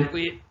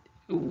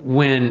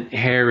 When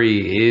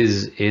Harry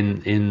is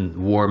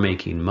in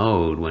war-making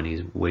mode, when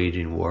he's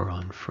waging war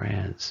on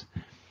France,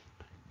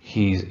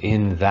 he's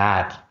in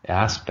that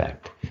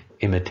aspect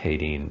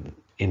imitating,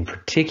 in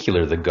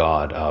particular, the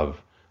god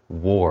of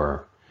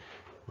war,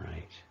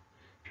 right?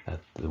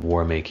 That the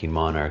war-making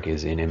monarch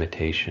is in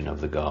imitation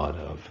of the god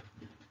of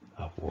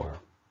war.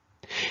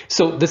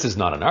 So this is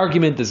not an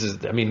argument. This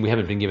is, I mean, we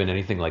haven't been given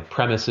anything like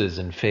premises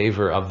in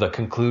favor of the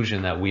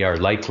conclusion that we are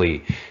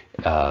likely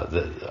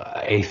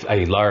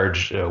a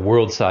large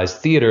world-sized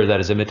theater that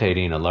is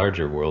imitating a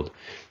larger world,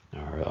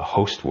 or a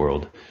host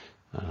world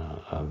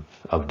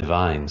of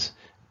divines.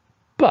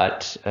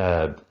 But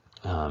what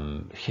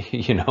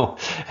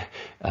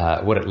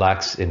it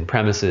lacks in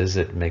premises,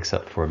 it makes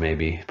up for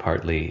maybe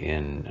partly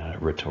in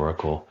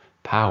rhetorical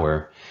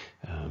power.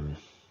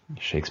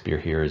 Shakespeare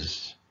here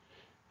is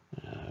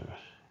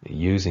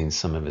using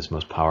some of his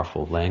most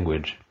powerful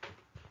language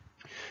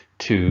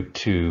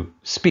to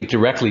speak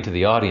directly to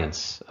the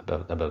audience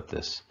about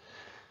this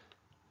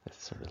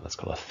sort of, let's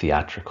call it, a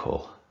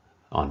theatrical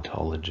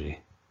ontology.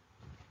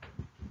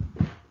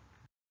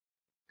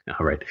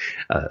 All right.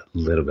 A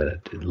little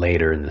bit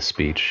later in the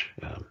speech,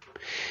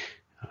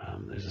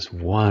 there's this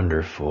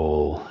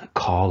wonderful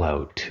call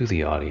out to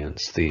the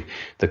audience. The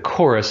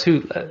chorus,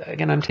 who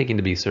again I'm taking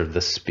to be sort of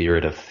the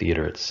spirit of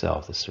theater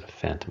itself, the sort of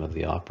Phantom of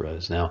the Opera,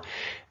 is now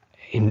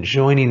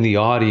enjoining the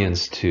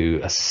audience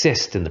to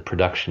assist in the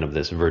production of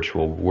this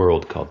virtual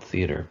world called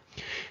theater.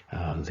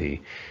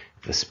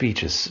 The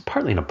speech is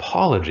partly an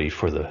apology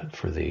for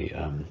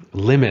the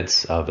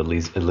limits of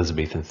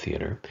Elizabethan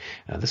theater.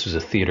 This was a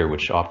theater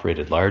which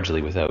operated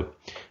largely without,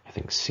 I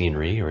think,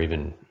 scenery or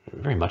even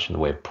very much in the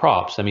way of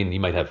props. I mean, you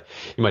might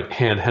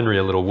hand Henry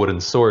a little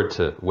wooden sword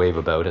to wave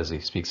about as he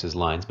speaks his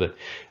lines, but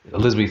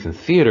Elizabethan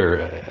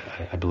theater,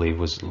 I believe,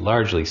 was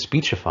largely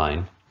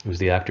speechifying. It was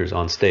the actors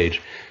on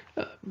stage,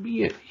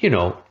 you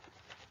know,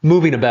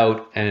 moving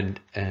about and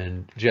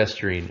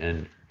gesturing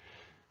and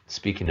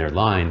speaking their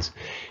lines.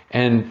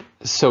 And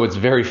so it's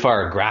very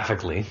far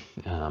graphically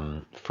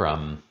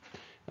from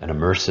an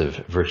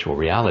immersive virtual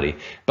reality.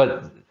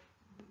 But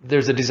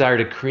there's a desire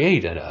to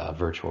create a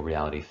virtual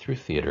reality through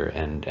theater,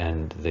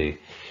 and the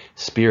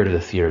spirit of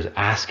the theater is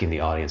asking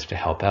the audience to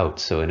help out.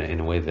 So in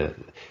a way that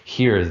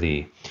here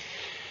the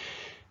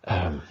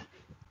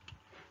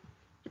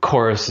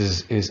chorus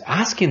is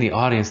asking the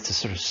audience to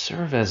sort of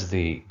serve as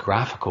the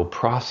graphical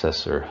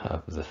processor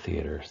of the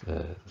theater.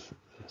 The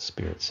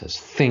spirit says,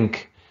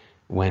 think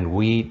when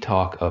we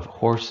talk of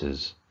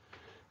horses,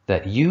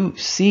 that you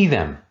see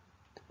them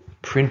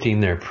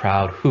printing their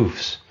proud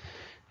hoofs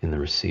in the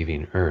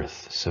receiving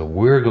earth. So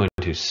we're going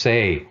to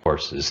say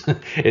horses.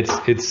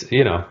 it's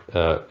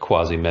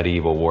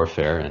quasi-medieval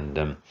warfare, and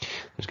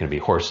there's going to be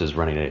horses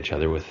running at each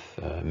other with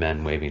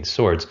men waving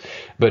swords.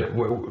 But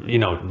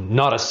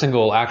not a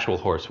single actual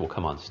horse will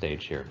come on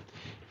stage here,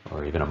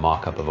 or even a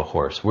mock-up of a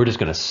horse. We're just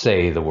going to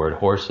say the word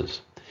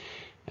horses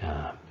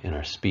in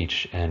our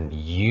speech, and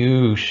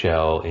you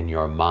shall, in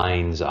your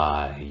mind's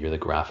eye, you're the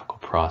graphical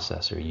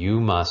processor, you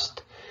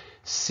must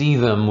see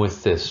them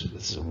with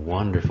this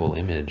wonderful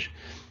image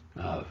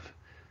of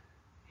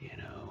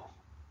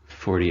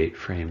 48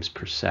 frames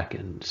per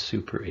second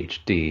super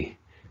HD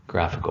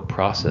graphical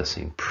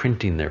processing,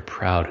 printing their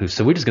proud hoofs.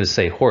 So we're just going to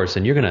say horse,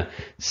 and you're going to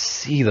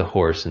see the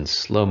horse in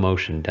slow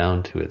motion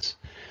down to its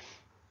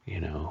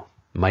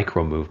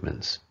micro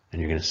movements,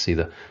 and you're going to see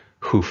the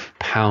hoof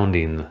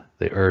pounding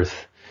the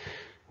earth,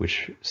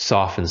 which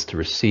softens to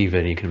receive it.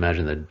 And you can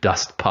imagine the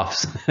dust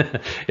puffs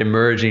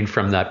emerging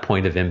from that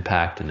point of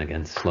impact, and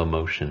again, slow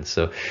motion.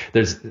 So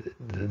there's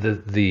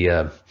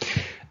the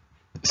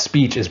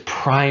speech is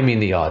priming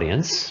the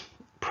audience,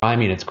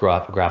 priming its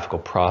graphical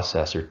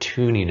processor,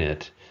 tuning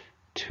it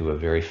to a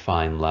very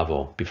fine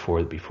level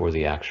before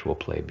the actual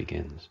play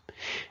begins.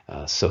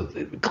 So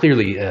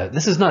clearly,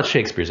 this is not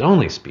Shakespeare's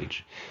only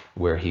speech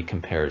where he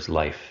compares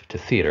life to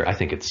theater. I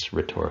think it's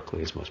rhetorically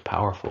his most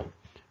powerful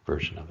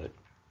version of it.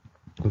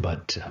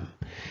 But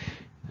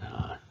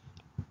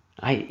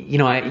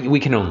we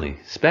can only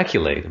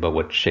speculate about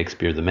what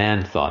Shakespeare the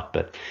man thought,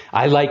 but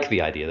I like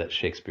the idea that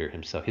Shakespeare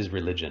himself, his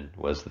religion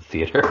was the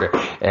theater,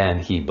 and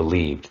he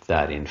believed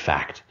that in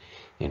fact,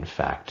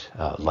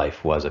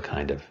 life was a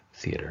kind of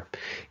theater,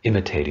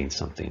 imitating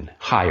something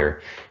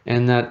higher,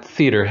 and that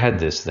theater had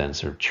this then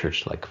sort of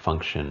church-like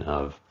function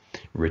of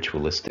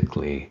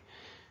ritualistically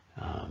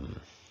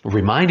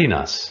reminding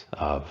us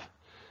of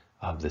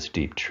this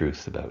deep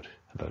truth about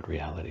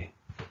reality.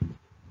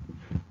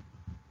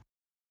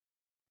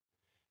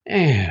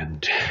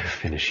 And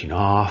finishing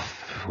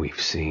off, we've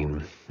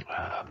seen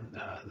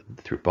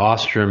through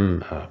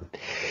Bostrom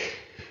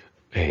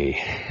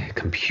a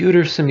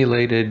computer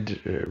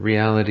simulated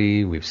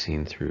reality. We've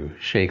seen through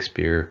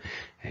Shakespeare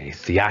a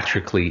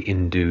theatrically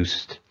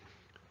induced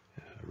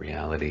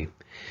reality.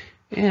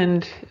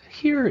 And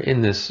here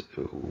in this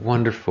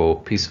wonderful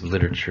piece of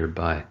literature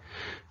by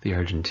the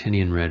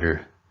Argentinian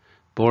writer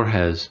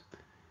Borges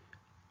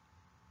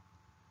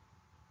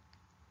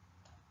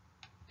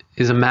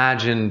is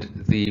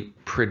imagined the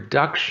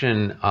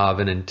production of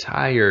an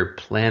entire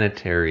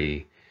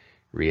planetary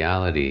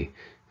reality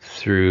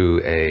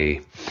through a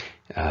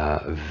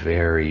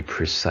very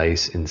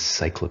precise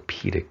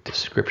encyclopedic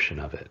description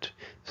of it.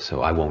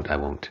 So I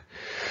won't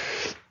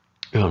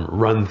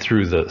run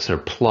through the sort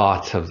of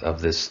plot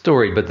of this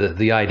story, but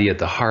the idea at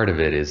the heart of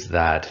it is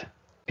that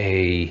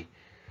a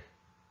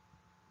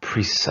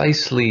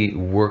precisely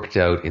worked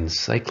out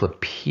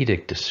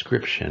encyclopedic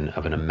description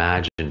of an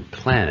imagined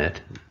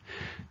planet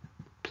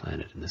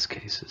in this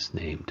case is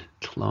named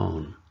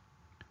Tlön,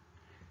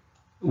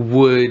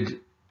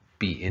 would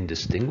be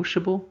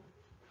indistinguishable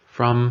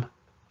from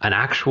an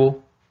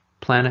actual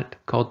planet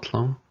called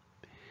Tlön,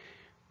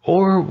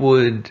 or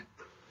would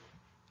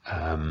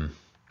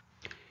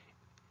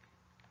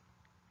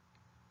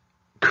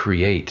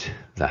create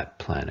that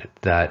planet,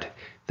 that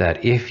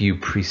if you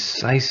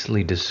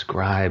precisely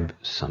describe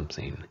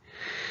something,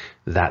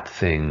 that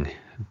thing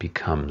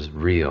becomes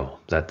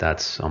real,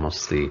 that's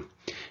almost the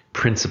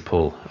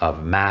principle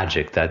of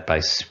magic, that by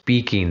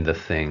speaking the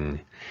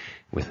thing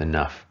with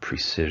enough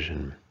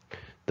precision,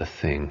 the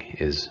thing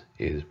is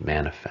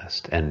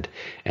manifest, and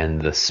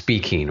the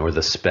speaking or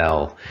the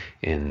spell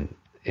in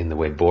the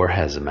way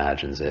Borges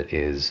imagines it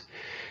is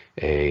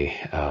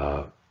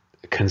a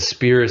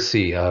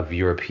conspiracy of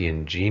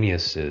European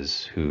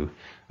geniuses who,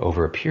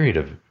 over a period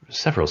of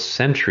several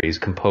centuries,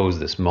 composed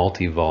this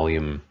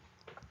multi-volume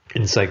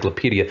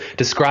encyclopedia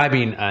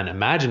describing an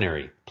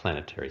imaginary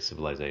planetary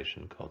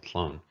civilization called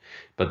Tlön.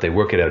 But they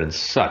work it out in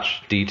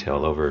such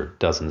detail over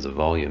dozens of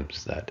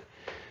volumes that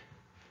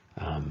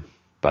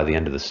by the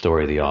end of the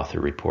story, the author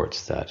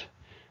reports that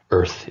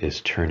Earth is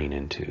turning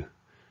into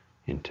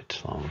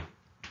Tlön.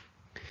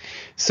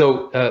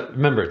 So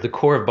remember, the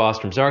core of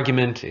Bostrom's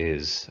argument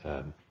is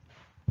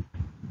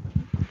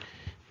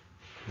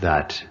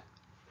that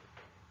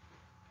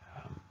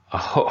a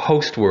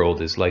host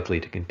world is likely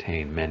to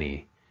contain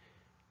many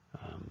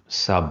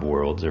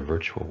sub-worlds or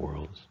virtual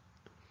worlds.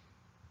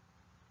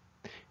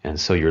 And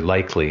so you're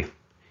likely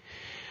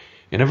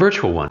in a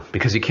virtual one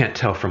because you can't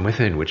tell from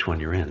within which one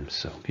you're in.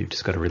 So you've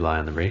just got to rely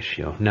on the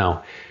ratio.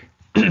 Now,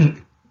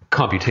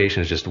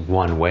 computation is just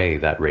one way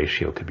that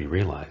ratio could be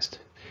realized.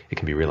 It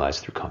can be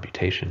realized through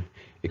computation.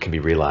 It can be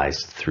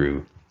realized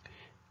through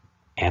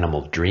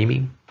animal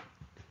dreaming.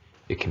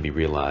 It can be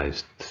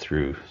realized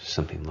through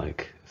something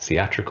like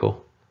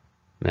theatrical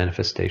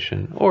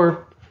manifestation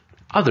or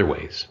other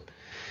ways.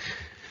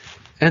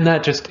 And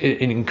that just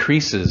it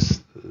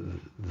increases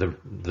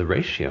the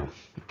ratio.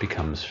 It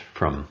becomes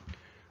from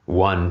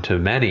one to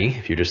many,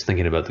 if you're just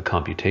thinking about the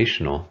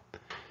computational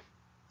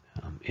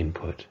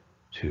input,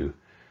 to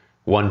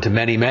one to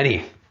many,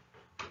 many.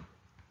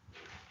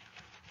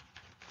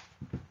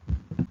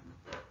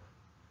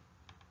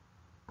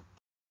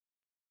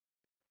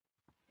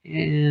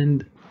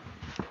 And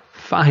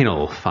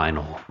final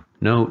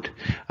note,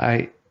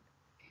 I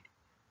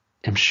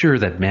am sure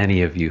that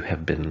many of you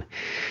have been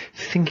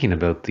thinking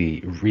about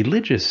the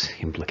religious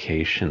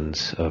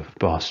implications of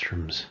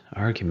Bostrom's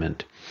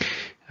argument.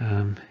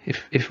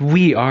 If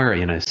we are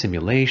in a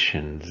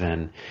simulation,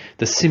 then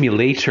the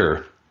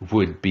simulator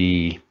would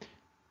be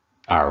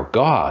our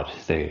God.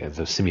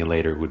 The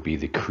simulator would be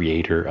the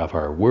creator of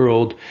our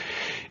world.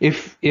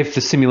 If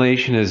the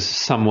simulation is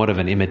somewhat of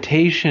an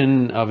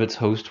imitation of its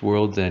host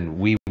world, then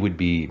we would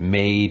be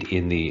made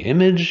in the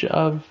image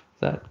of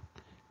that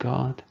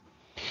God.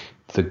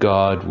 The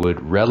God would,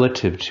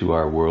 relative to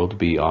our world,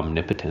 be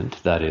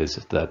omnipotent. That is,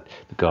 that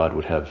the God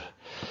would have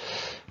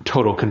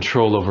total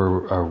control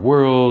over our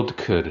world,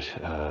 could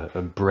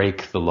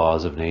break the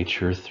laws of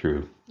nature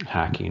through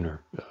hacking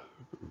or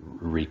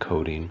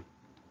recoding.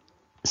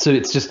 So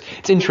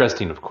it's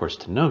interesting, of course,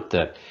 to note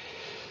that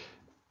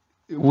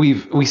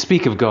we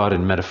speak of God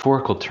in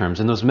metaphorical terms,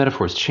 and those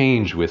metaphors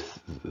change with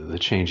the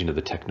changing of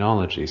the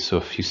technology. So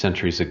a few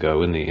centuries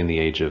ago, in the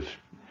age of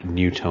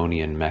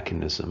Newtonian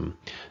mechanism,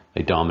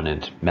 a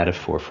dominant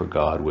metaphor for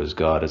God was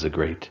God as a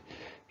great,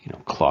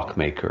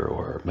 clockmaker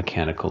or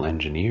mechanical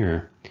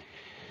engineer.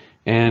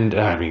 And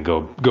I mean,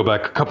 go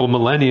back a couple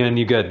millennia, and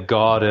you get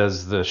God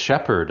as the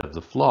shepherd of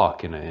the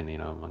flock in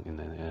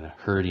a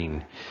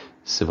herding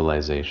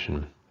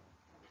civilization.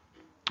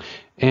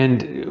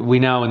 And we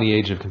now, in the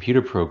age of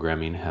computer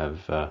programming,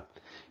 have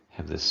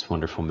this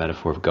wonderful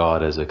metaphor of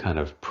God as a kind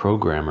of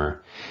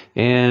programmer.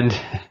 And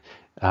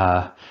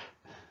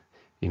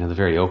the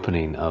very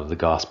opening of the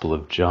Gospel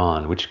of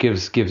John, which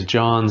gives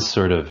John's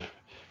sort of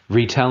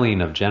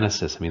retelling of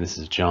Genesis. I mean, this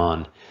is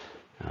John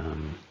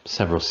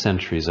several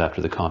centuries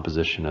after the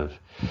composition of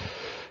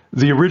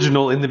the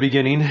original In the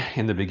beginning,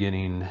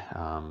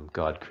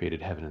 God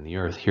created heaven and the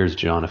earth. Here's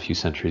John a few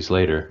centuries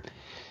later,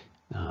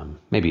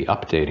 maybe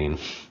updating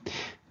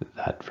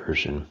that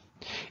version.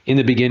 In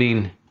the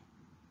beginning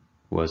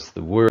was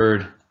the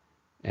Word,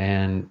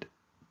 and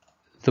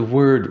the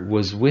Word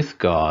was with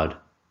God,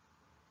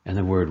 and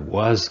the Word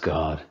was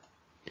God.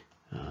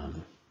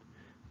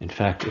 In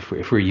fact,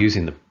 if we're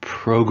using the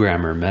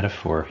programmer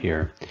metaphor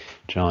here,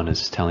 John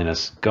is telling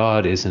us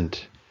God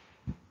isn't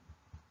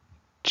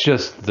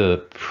just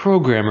the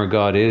programmer,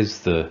 God is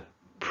the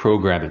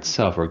program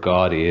itself, or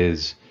God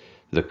is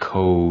the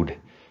code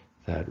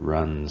that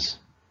runs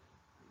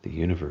the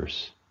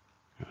universe.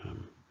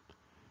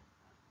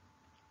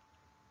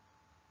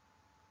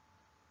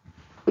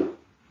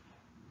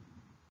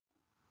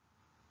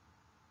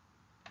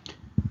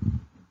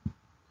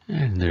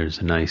 And there's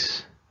a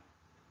nice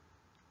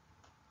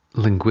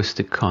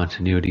linguistic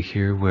continuity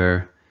here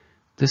where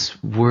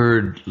this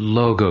word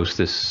logos,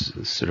 this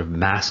sort of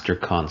master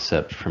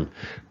concept from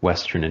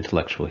Western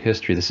intellectual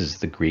history, this is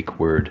the Greek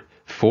word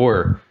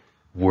for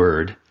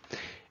word.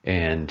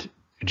 And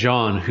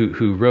John,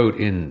 who wrote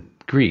in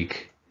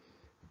Greek,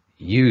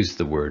 used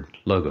the word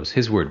logos.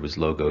 His word was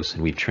logos,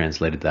 and we've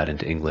translated that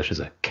into English as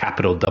a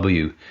capital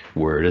W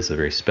word, as a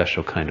very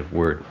special kind of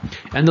word.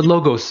 And the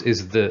logos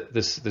is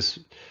this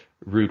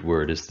root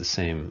word is the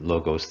same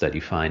logos that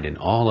you find in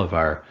all of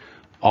our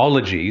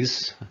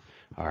ologies,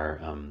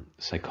 our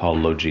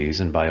psychologies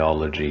and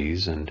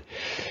biologies, and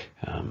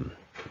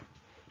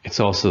it's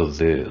also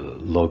the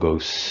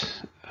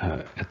logos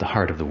at the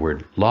heart of the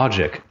word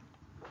logic.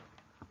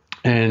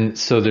 And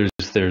so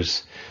there's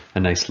there's a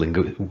nice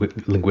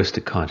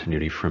linguistic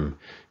continuity from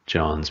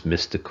John's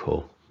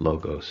mystical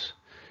logos,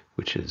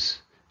 which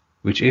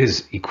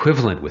is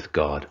equivalent with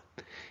God,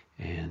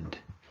 and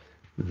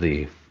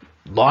the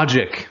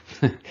logic,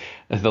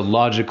 the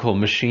logical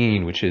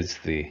machine, which is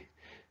the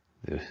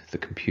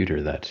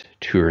computer that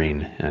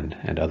Turing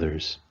and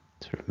others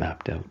sort of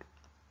mapped out.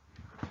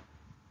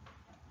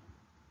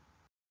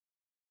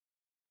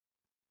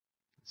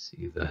 Let's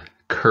see, the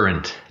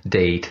current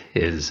date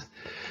is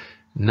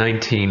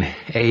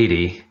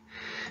 1980.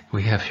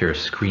 We have here a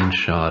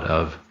screenshot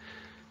of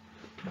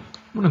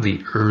one of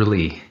the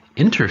early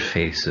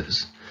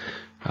interfaces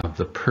of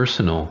the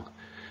personal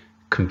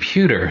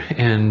computer,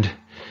 and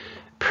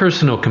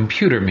personal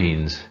computer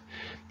means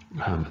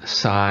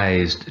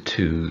sized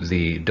to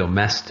the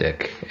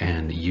domestic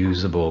and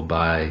usable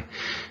by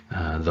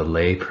the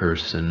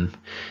layperson,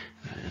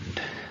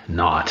 and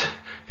not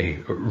a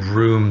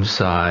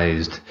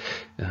room-sized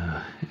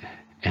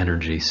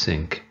energy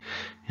sink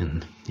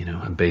in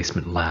a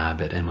basement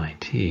lab at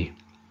MIT.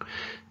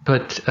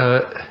 But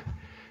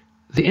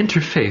the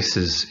interface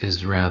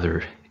is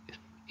rather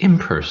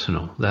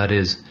impersonal. That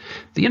is,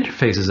 the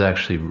interface is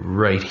actually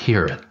right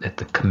here at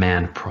the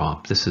command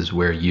prompt. This is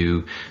where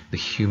you, the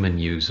human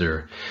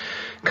user,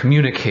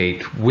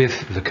 communicate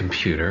with the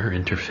computer,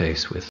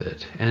 interface with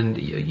it. And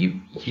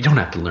you don't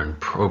have to learn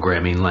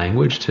programming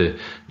language to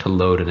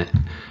load an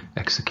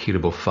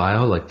executable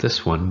file like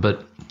this one,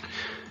 but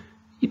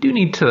you do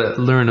need to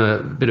learn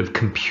a bit of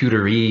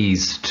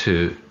computerese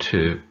to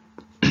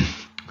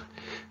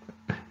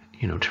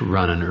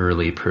run an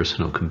early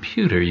personal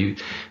computer.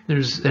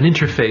 There's an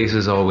interface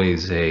is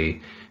always a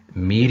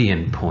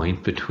median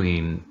point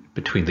between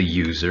the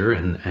user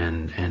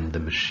and the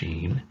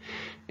machine,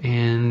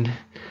 and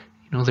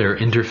there are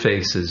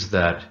interfaces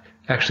that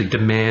actually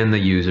demand the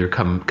user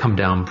come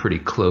down pretty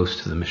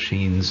close to the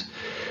machine's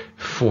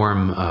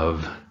form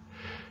of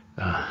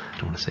I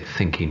don't want to say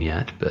thinking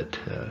yet, but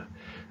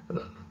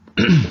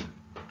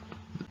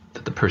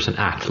that the person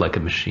acts like a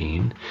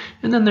machine.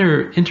 And then there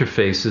are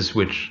interfaces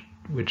which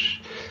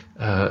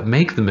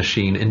make the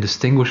machine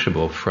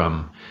indistinguishable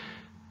from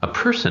a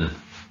person.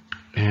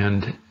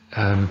 And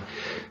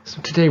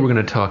so today we're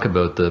going to talk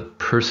about the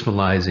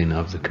personalizing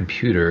of the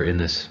computer in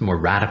this more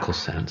radical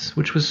sense,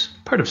 which was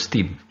part of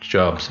Steve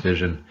Jobs'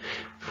 vision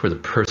for the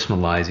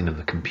personalizing of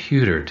the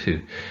computer,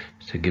 to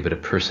give it a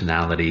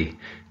personality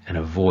and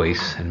a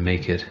voice and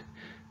make it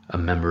a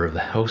member of the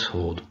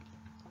household.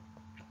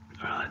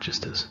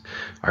 Just as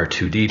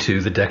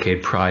R2-D2 the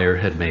decade prior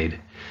had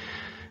made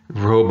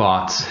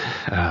robots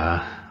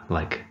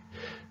like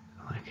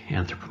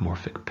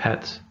anthropomorphic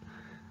pets.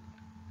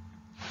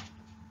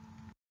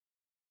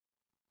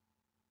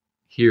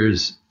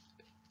 Here's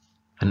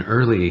an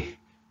early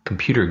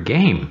computer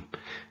game,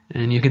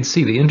 and you can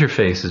see the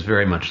interface is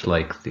very much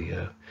like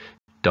the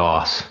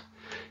DOS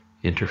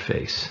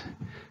interface.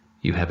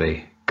 You have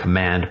a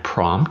command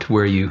prompt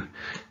where you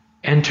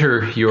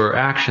enter your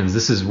actions.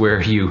 This is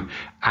where you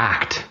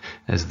act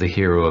as the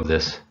hero of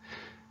this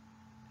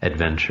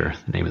adventure.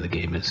 The name of the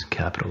game is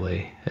capital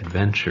A,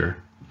 Adventure.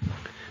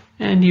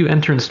 And you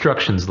enter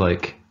instructions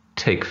like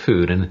take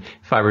food. And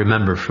if I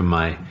remember from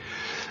my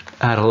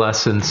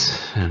adolescence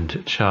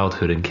and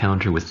childhood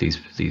encounter with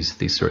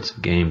these sorts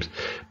of games,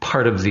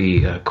 part of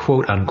the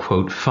quote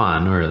unquote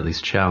fun, or at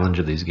least challenge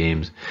of these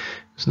games,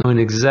 was knowing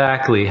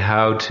exactly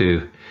how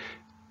to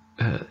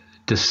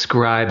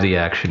describe the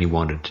action you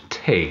wanted to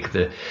take.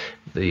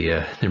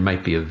 There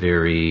might be a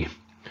very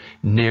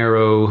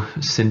narrow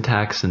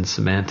syntax and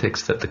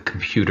semantics that the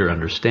computer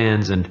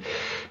understands, and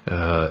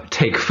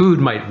take food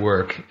might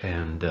work,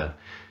 and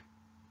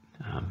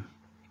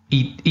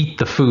eat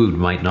the food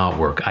might not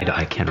work.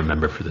 I can't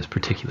remember for this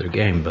particular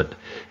game, but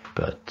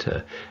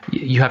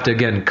you have to,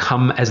 again,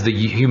 come as the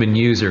human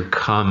user,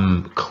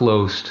 come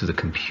close to the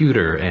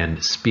computer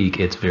and speak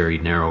its very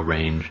narrow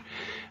range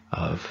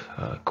of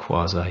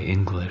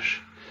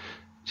quasi-English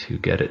to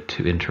get it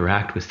to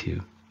interact with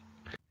you.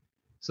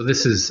 So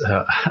this is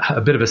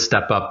a bit of a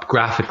step up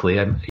graphically.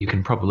 You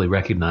can probably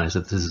recognize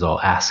that this is all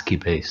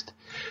ASCII-based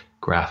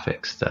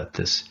graphics, that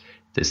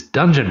this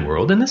dungeon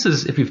world, and this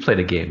is, if you've played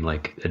a game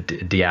like a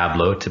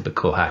Diablo,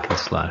 typical hack and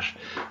slash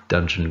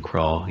dungeon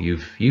crawl,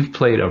 you've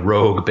played a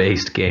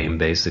rogue-based game,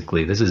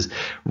 basically. This is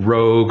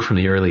Rogue from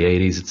the early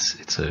 80s.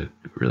 It's a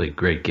really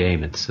great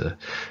game.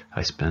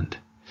 I spent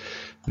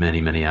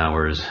many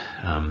hours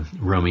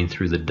roaming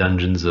through the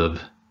dungeons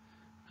of,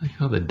 I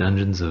call the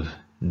dungeons of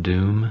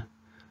doom.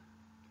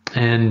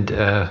 And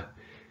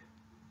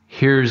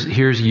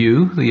here's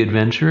you, the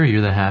adventurer.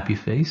 You're the happy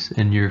face,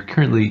 and you're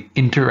currently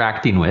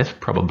interacting with,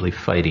 probably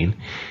fighting,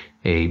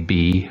 a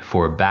B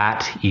for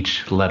bat.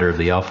 Each letter of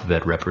the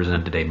alphabet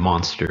represented a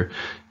monster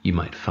you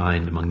might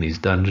find among these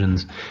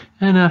dungeons.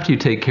 And after you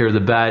take care of the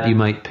bat, you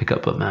might pick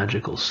up a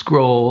magical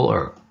scroll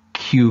or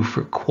Q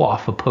for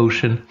quaff a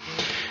potion.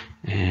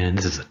 And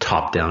this is a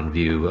top-down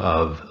view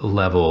of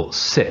level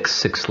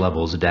 6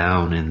 levels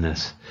down in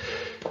this,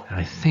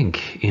 I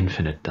think,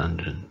 infinite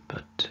dungeon.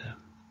 But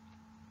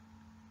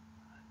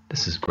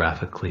this is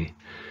graphically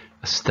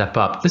a step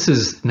up. This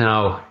is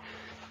now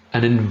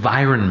an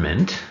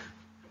environment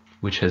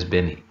which has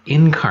been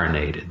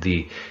incarnated.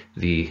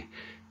 The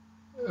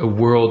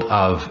world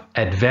of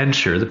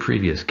adventure, the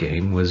previous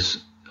game,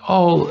 was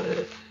all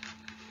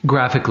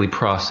graphically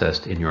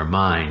processed in your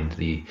mind.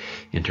 The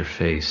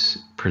interface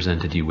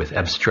presented you with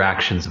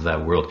abstractions of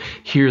that world.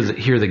 Here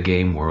the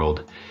game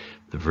world,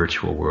 the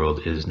virtual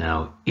world, is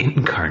now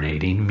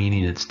incarnating,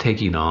 meaning it's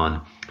taking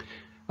on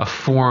a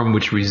form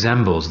which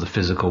resembles the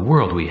physical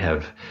world. We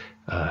have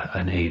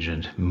an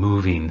agent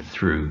moving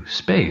through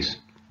space,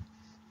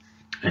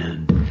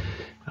 and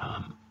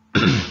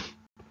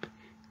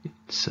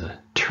it's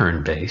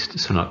turn-based,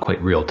 so not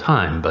quite real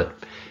time, but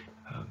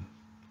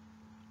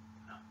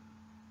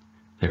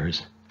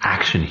there's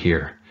action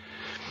here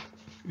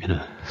in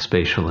a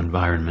spatial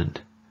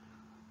environment.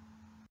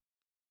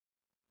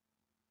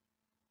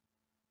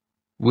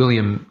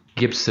 William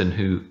Gibson,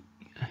 who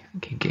I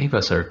think he gave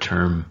us our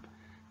term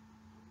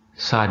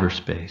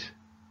cyberspace,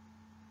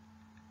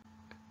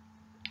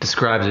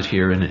 describes it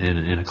here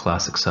in a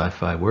classic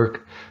sci-fi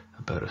work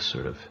about a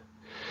sort of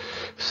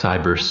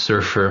cyber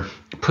surfer.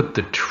 Put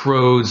the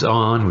trodes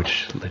on,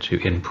 which lets you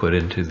input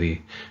into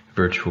the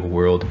virtual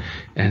world,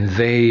 and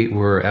they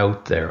were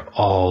out there,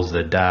 all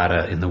the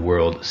data in the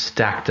world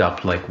stacked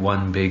up like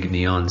one big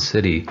neon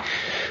city,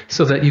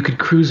 so that you could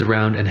cruise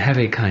around and have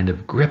a kind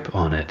of grip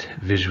on it,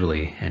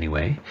 visually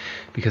anyway,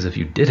 because if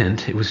you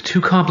didn't, it was too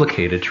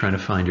complicated trying to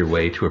find your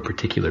way to a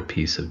particular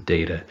piece of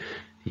data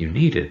you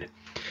needed.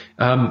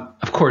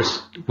 Of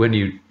course, when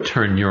you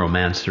turn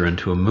Neuromancer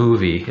into a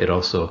movie, it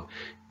also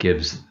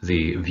gives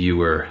the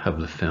viewer of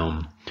the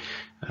film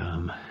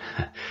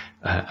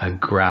a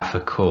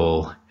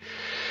graphical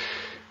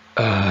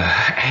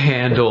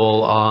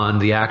handle on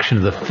the action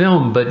of the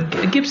film.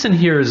 But Gibson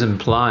here is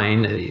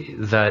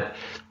implying that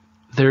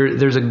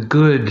there's a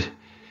good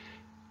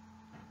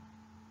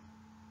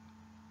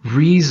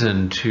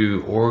reason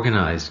to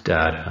organize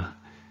data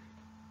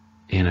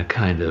in a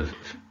kind of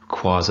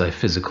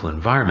quasi-physical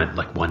environment,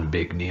 like one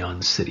big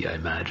neon city. I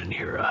imagine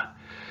here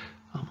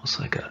almost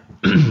like a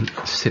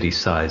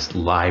city-sized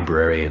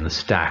library, and the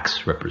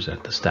stacks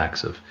represent the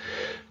stacks of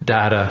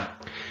data.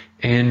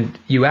 And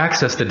you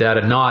access the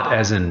data not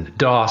as in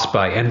DOS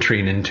by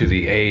entering into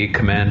the A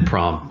command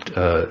prompt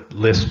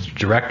list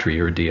directory,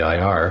 or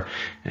dir,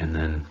 and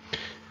then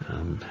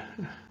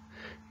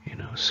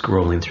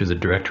scrolling through the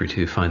directory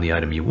to find the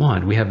item you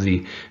want. We have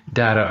the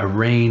data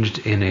arranged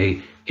in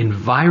a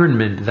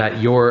environment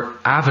that your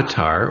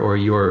avatar or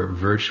your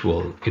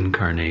virtual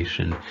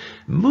incarnation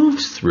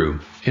moves through,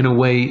 in a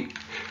way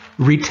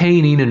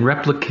retaining and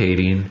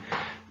replicating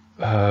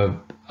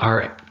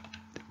our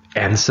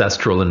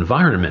ancestral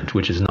environment,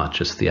 which is not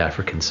just the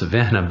African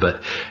savanna,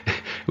 but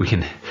we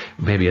can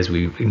maybe, as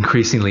we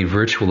increasingly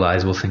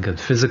virtualize, we'll think of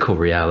physical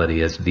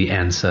reality as the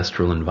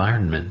ancestral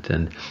environment.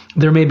 And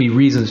there may be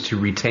reasons to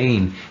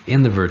retain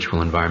in the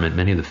virtual environment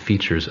many of the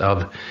features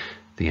of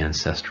the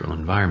ancestral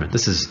environment. I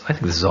think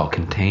this is all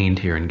contained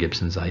here in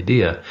Gibson's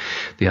idea,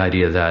 the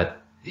idea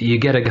that you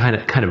get a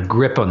kind of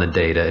grip on the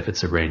data if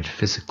it's arranged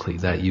physically,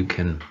 that you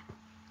can,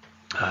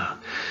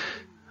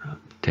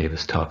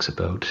 Davis talks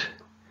about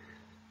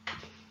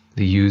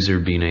the user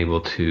being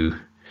able to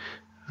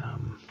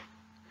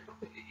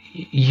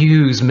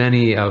use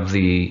many of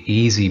the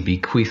easy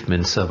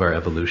bequeathments of our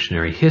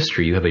evolutionary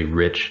history. You have a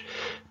rich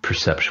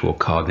perceptual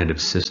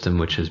cognitive system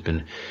which has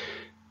been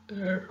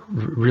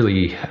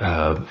really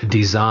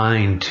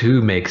designed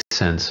to make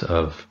sense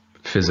of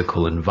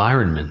physical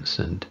environments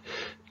and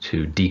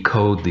to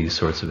decode these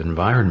sorts of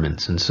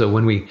environments. And so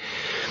when we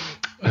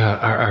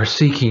are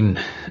seeking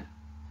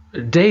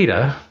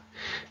data,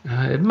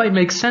 it might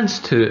make sense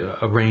to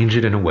arrange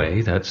it in a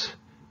way that's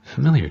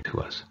familiar to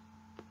us.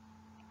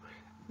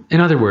 In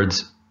other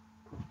words,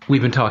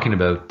 we've been talking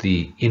about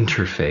the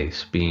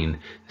interface being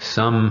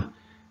some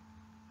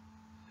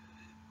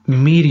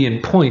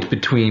median point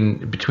between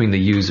the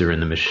user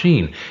and the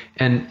machine.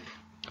 And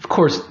of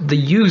course, the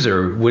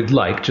user would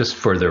like, just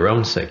for their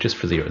own sake, just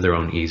for their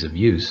own ease of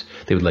use,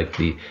 they would like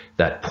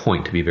that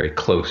point to be very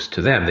close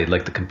to them. They'd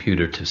like the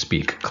computer to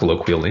speak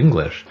colloquial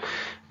English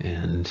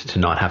and to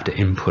not have to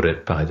input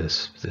it by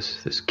this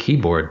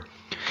keyboard.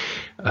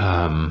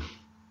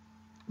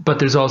 But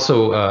there's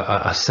also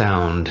a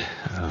sound,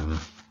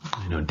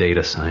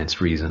 data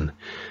science reason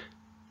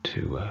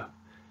to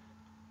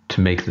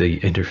make the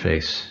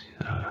interface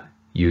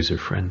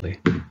user-friendly.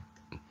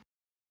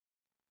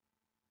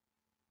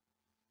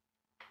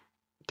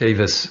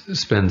 Davis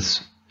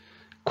spends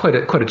quite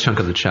a chunk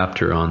of the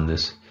chapter on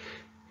this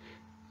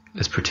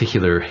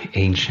particular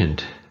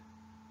ancient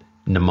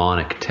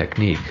mnemonic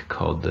technique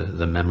called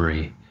the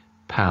memory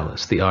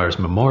palace. The ars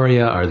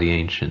memoria are the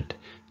ancient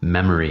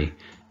memory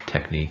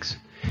techniques,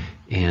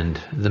 and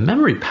the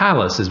memory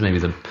palace is maybe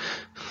the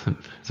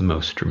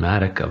most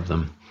dramatic of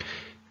them.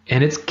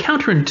 And it's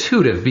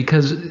counterintuitive,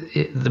 because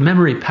the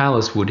memory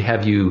palace would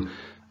have you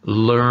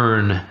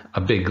learn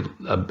a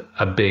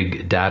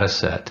big data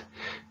set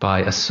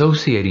by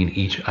associating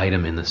each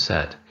item in the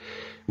set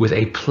with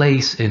a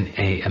place in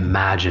a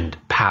imagined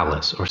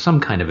palace or some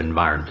kind of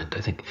environment.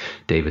 I think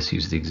Davis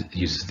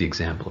uses the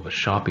example of a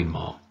shopping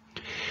mall.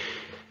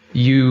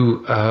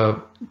 You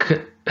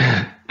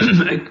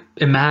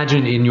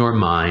imagine in your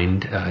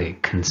mind a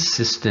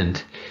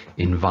consistent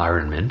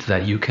environment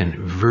that you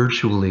can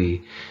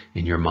virtually,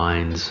 in your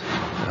mind's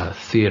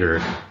theater,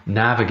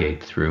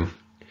 navigate through.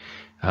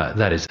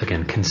 That is,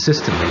 again,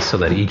 consistently, so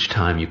that each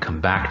time you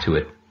come back to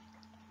it,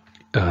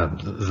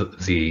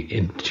 the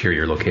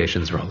interior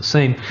locations are all the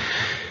same.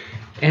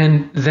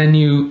 And then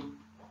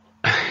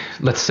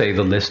let's say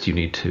the list you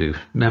need to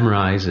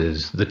memorize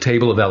is the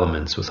table of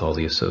elements with all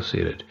the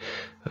associated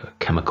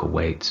chemical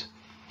weights,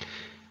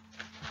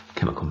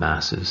 chemical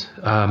masses.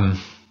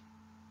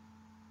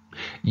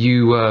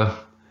 You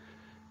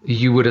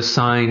would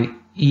assign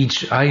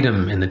each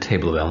item in the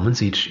table of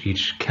elements,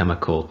 each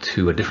chemical,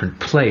 to a different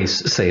place,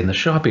 say in the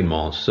shopping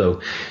mall.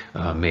 So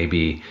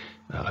maybe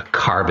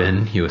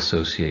carbon you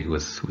associate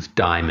with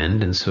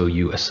diamond, and so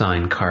you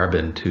assign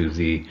carbon to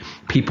the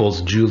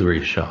People's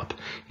Jewelry shop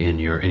in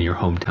your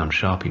hometown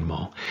shopping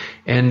mall.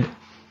 And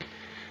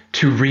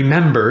to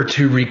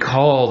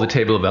recall the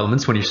table of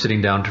elements when you're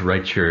sitting down to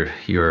write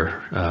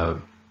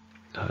your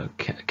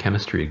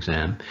chemistry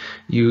exam,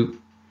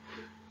 you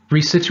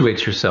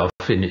resituate yourself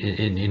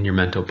in your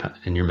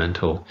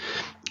mental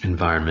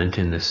environment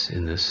in this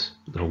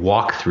little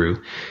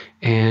walkthrough.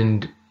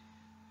 And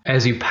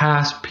as you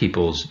pass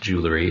People's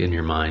Jewelry in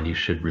your mind, you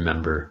should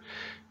remember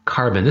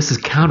carbon. This is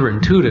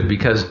counterintuitive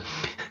because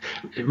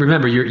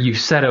remember you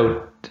set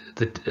out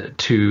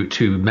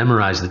to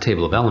memorize the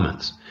table of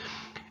elements,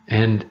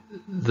 and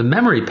the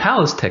memory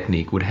palace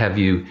technique would have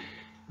you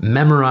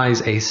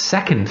memorize a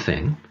second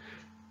thing,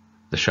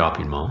 the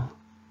shopping mall,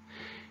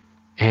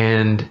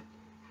 and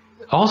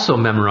also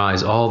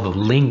memorize all the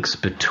links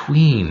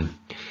between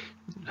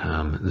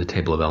the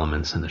table of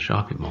elements and the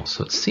shopping mall.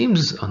 So it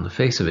seems on the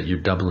face of it you're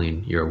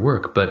doubling your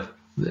work, but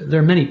there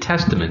are many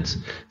testaments,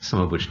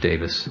 some of which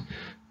Davis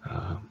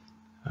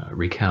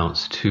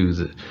recounts,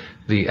 to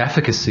the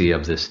efficacy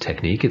of this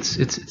technique.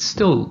 It's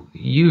still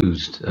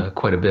used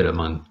quite a bit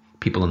among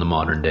people in the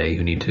modern day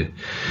who need to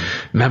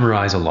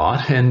memorize a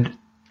lot, and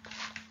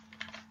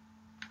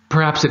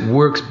perhaps it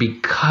works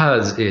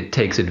because it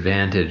takes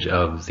advantage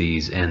of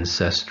these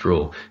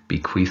ancestral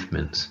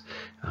bequeathments.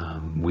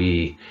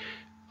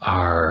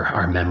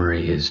 Our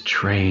memory is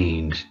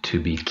trained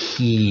to be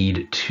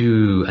keyed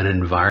to an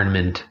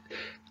environment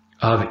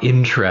of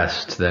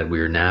interest that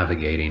we're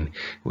navigating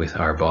with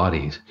our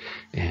bodies,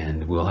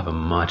 and we'll have a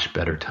much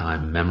better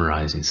time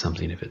memorizing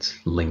something if it's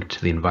linked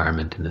to the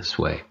environment in this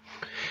way.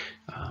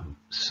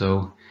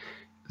 So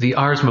the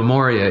Ars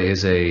Memoria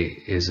is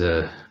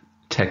a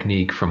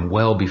technique from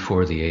well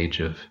before the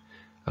age of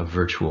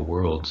virtual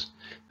worlds,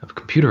 of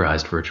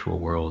computerized virtual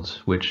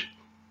worlds, which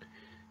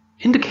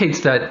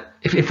indicates that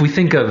if we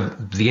think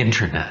of the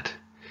internet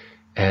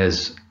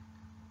as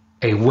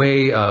a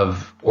way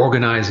of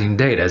organizing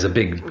data, as a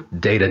big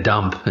data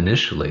dump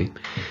initially,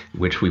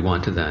 which we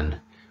want to then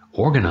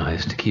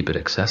organize to keep it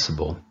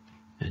accessible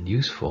and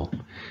useful,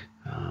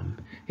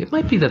 it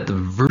might be that the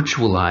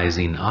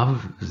virtualizing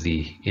of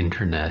the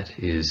internet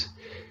is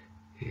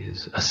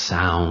a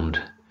sound.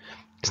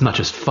 It's not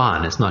just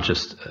fun. It's not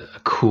just a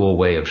cool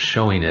way of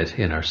showing it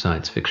in our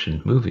science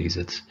fiction movies.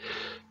 It's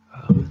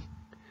a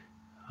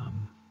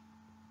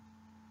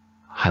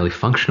highly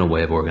functional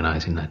way of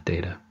organizing that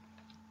data.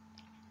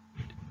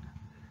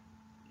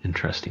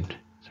 Interesting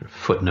sort of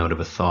footnote of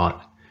a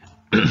thought.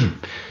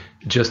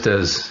 Just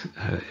as,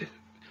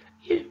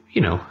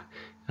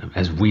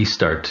 as we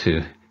start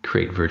to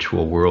create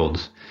virtual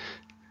worlds,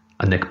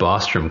 a Nick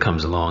Bostrom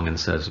comes along and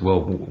says,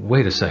 well,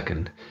 wait a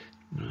second.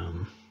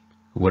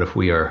 What if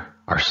we are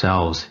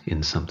ourselves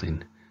in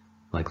something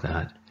like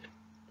that?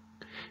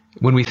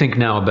 When we think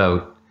now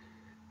about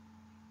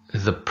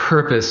the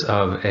purpose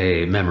of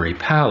a memory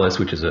palace,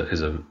 which is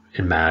a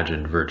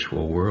imagined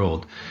virtual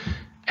world,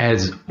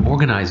 as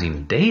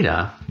organizing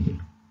data, you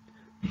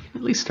can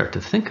at least start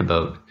to think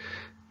about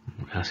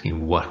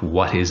asking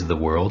what is the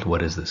world?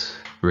 What is this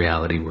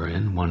reality we're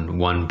in?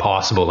 One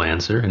possible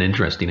answer, an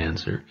interesting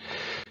answer,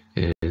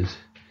 is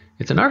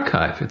it's an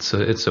archive.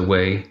 It's a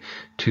way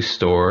to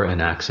store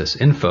and access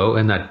info,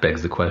 and that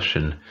begs the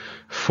question,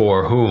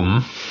 for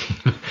whom?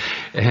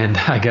 And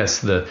I guess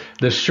the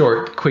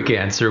short, quick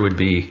answer would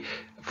be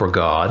for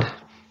God.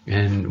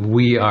 And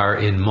we are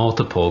in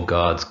multiple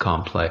God's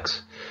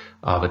complex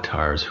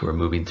avatars who are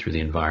moving through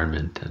the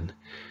environment and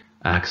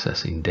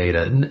accessing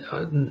data,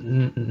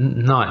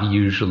 not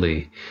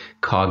usually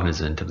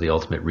cognizant of the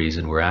ultimate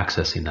reason we're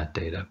accessing that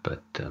data,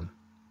 but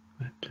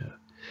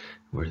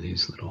we're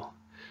these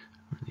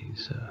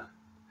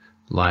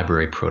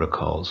library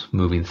protocols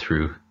moving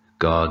through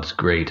God's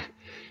great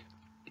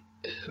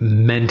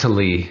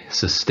mentally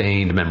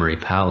sustained memory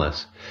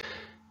palace,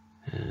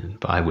 and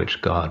by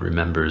which God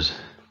remembers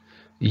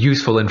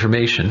useful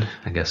information.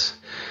 I guess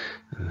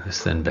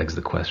this then begs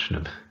the question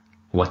of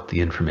what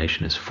the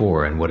information is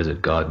for and what is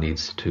it God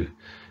needs to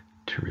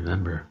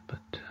remember.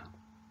 But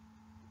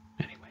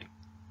anyway,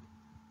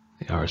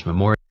 the Ars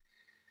Memoria.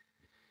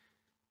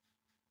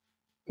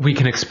 We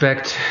can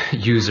expect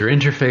user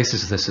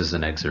interfaces. This is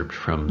an excerpt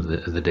from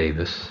the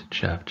Davis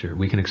chapter.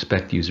 We can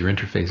expect user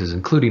interfaces,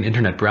 including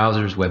internet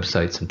browsers,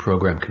 websites, and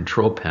program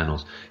control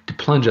panels, to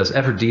plunge us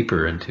ever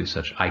deeper into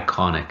such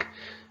iconic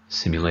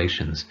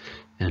simulations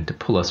and to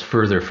pull us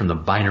further from the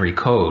binary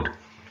code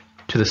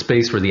to the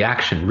space where the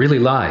action really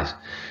lies,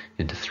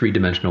 into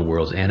three-dimensional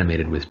worlds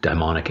animated with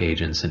daemonic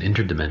agents and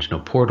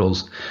interdimensional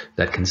portals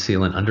that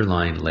conceal an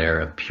underlying layer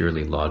of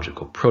purely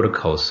logical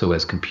protocols. So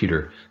as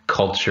computer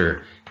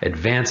culture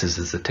advances,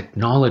 as the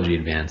technology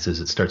advances,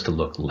 it starts to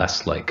look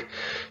less like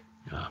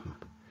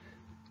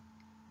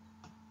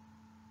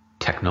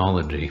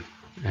technology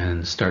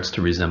and starts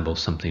to resemble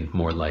something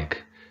more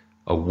like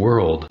a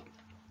world.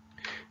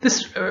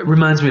 This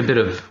reminds me a bit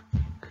of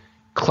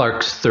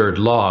Clarke's third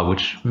law,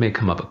 which may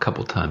come up a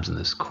couple times in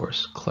this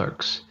course.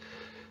 Clarke's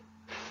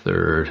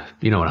third,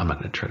 you know what, I'm not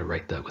going to try to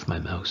write that with my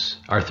mouse.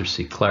 Arthur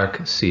C.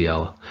 Clarke,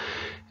 C-L-A-R-K-E,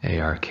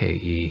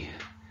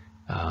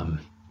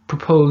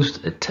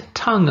 proposed,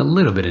 tongue a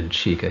little bit in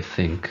cheek, I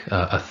think,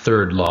 a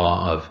third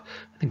law of,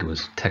 I think it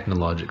was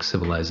technologic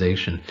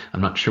civilization.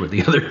 I'm not sure what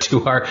the other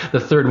two are. The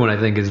third one, I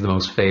think, is the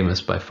most famous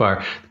by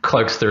far.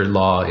 Clarke's third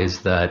law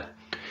is that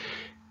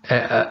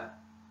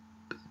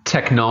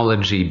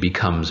technology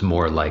becomes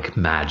more like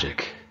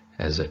magic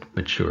as it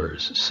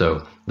matures.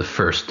 So the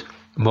first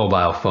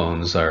mobile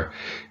phones are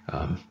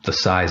the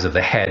size of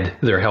the head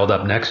they're held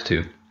up next to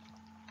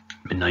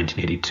in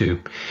 1982.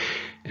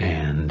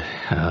 And,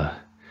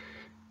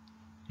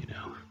 you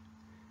know,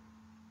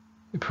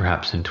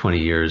 perhaps in 20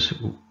 years,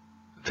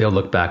 they'll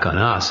look back on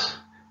us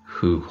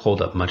who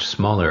hold up much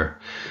smaller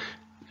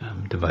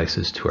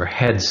devices to our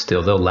heads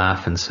still. They'll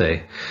laugh and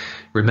say,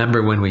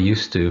 remember when we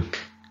used to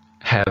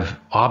have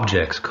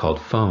objects called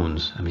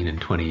phones? I mean, in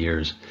 20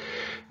 years,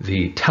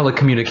 the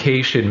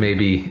telecommunication may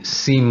be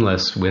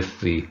seamless with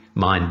the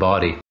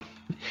mind-body,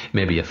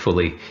 maybe a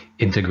fully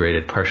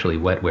integrated, partially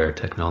wetware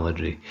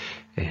technology.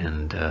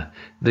 And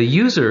the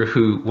user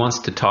who wants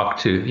to talk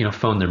to, you know,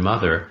 phone their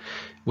mother,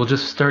 will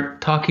just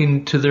start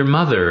talking to their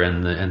mother,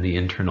 and the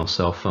internal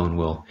cell phone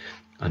will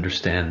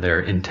understand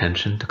their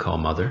intention to call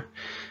mother.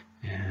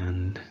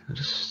 And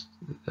just,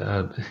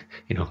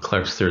 you know,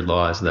 Clarke's third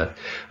law is that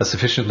a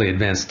sufficiently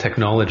advanced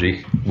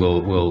technology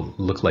will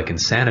look like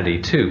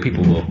insanity too.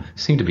 People will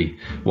seem to be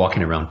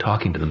walking around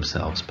talking to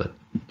themselves, but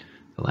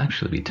they'll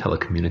actually be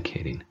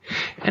telecommunicating.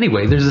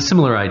 Anyway, there's a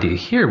similar idea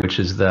here, which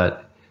is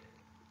that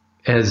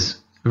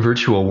as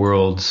virtual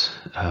worlds,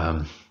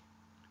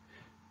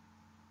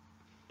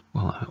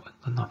 well,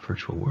 not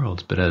virtual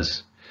worlds, but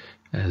as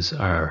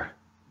our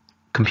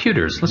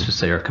computers, let's just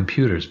say our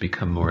computers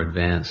become more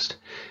advanced,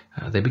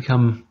 they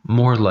become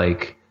more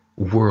like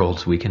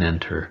worlds we can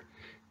enter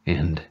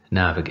and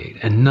navigate,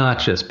 and not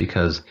just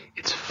because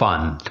it's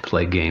fun to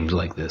play games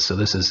like this. So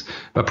this is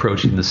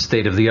approaching the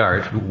state of the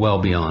art well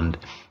beyond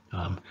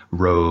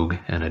rogue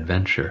and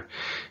adventure.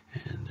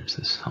 And there's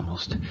this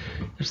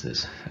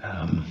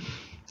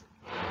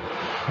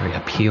very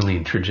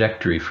appealing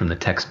trajectory from the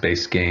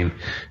text-based game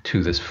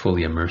to this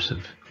fully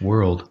immersive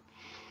world.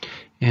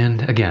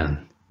 And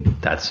again,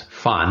 that's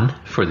fun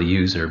for the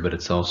user, but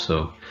it's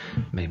also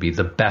maybe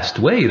the best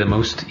way, the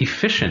most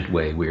efficient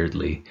way,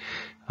 weirdly,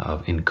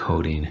 of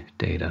encoding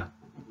data.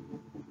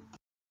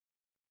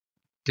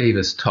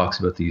 Davis talks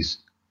about these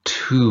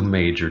two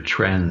major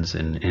trends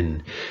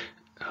in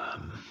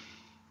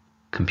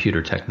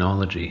computer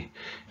technology,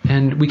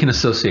 and we can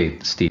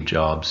associate Steve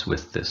Jobs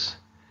with this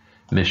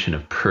mission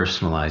of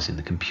personalizing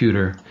the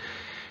computer.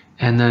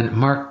 And then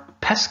Mark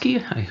Pesky,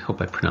 I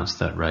hope I pronounced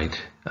that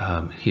right,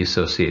 he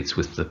associates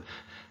with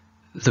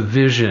the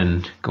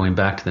vision going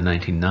back to the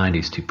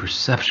 1990s to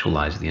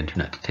perceptualize the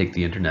internet, to take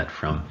the internet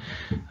from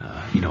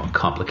you know, a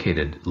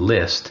complicated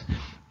list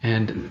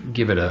and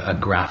give it a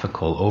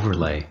graphical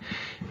overlay.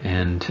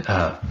 And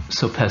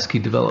so Pesky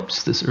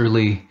develops this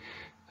early,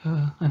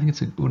 I think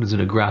it's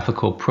a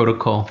graphical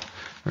protocol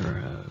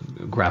or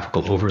a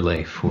graphical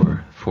overlay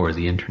for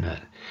the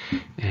internet.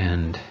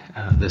 And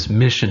this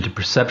mission to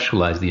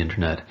perceptualize the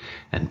internet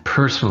and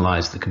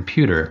personalize the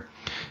computer,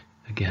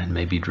 again,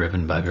 may be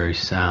driven by very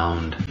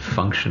sound,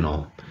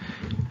 functional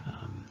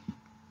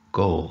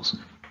goals.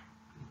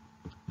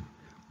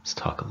 Let's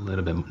talk a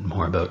little bit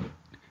more about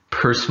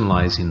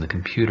personalizing the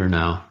computer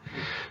now.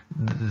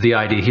 The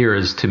idea here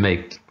is to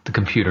make the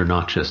computer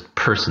not just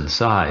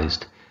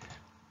person-sized,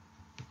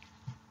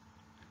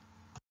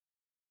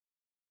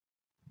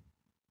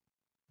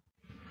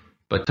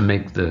 but to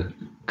make the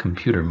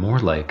computer more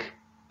like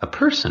a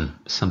person,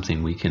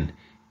 something we can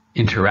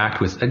interact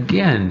with,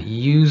 again,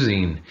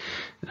 using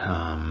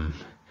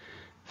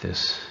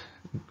this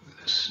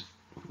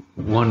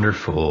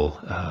wonderful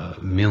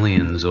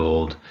millions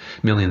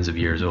of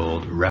years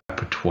old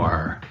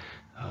repertoire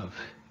of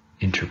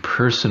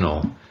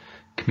interpersonal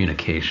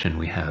communication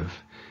we have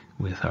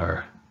with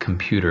our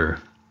computer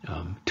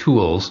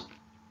tools.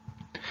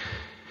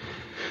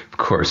 Of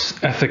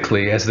course,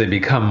 ethically, as they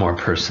become more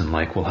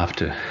person-like, we'll have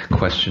to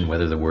question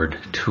whether the word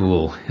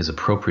tool is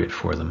appropriate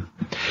for them.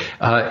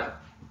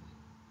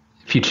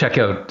 If you check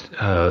out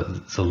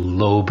the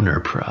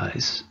Loebner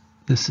Prize,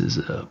 This is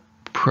a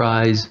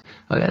prize.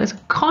 It's a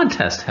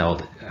contest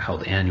held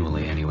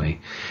annually anyway,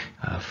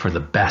 for the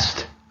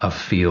best of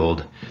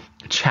field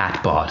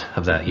chatbot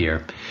of that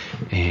year,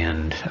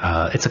 and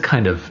it's a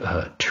kind of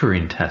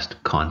Turing test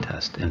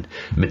contest. And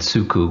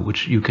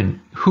Mitsuku,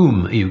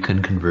 whom you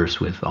can converse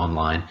with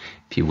online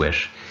if you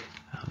wish,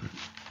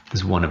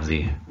 is one of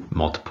the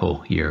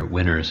multiple year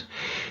winners.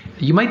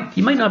 You might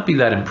not be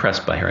that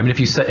impressed by her. I mean,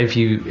 if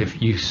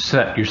you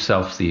set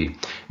yourself the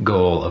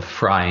goal of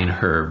frying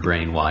her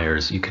brain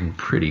wires, you can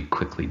pretty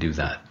quickly do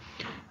that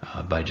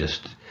by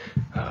just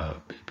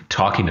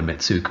talking to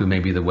Mitsuku,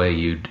 maybe the way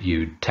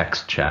you'd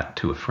text chat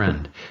to a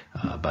friend,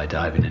 by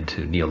diving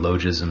into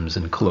neologisms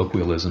and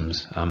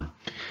colloquialisms.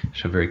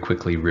 She'll very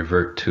quickly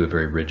revert to a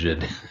very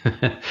rigid.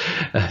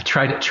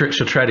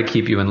 She'll try to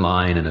keep you in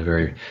line in a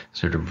very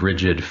sort of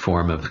rigid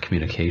form of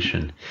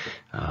communication.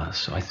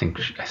 So I think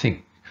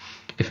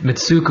if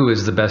Mitsuku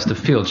is the best of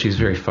field, she's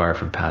very far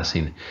from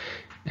passing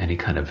any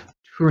kind of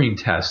Turing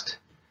test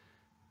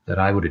that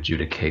I would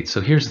adjudicate. So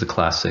here's the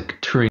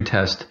classic Turing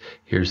test.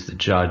 Here's the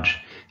judge.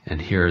 And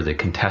here are the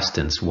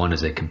contestants. One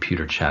is a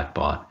computer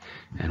chatbot,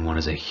 and one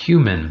is a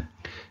human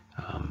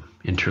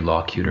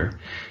interlocutor.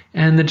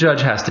 And the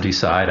judge has to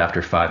decide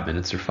after 5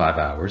 minutes or 5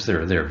 hours.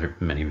 There are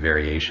many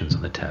variations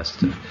on the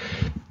test of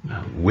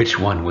which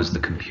one was the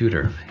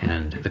computer.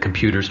 And the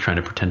computer's trying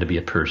to pretend to be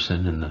a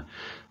person, and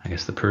I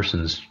guess the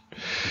person's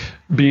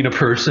being a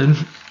person.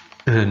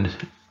 And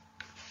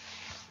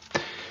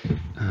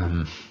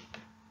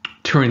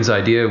Turing's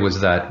idea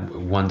was that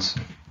once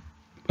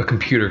a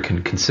computer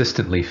can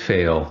consistently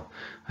fail,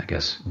 I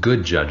guess,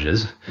 good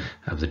judges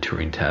of the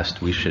Turing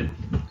test, we should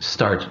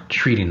start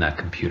treating that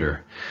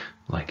computer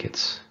like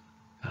it's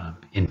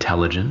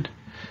intelligent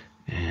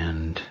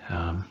and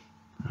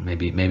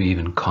maybe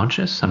even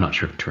conscious. I'm not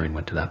sure if Turing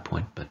went to that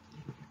point, but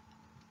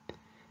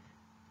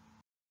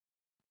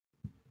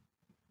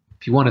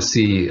if you want to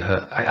see,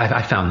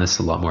 I found this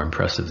a lot more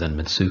impressive than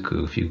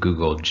Mitsuku. If you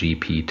Google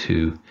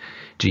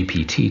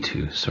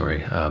GPT-2,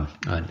 sorry, a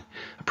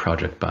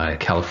project by a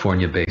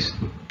California-based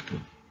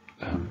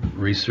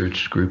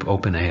research group,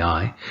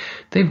 OpenAI.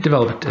 They've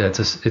developed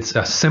it's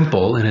a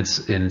simple in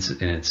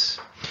its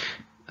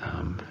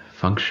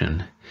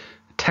function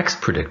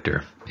text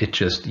predictor.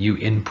 You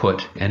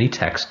input any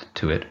text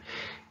to it,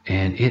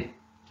 and it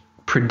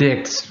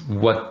predicts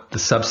what the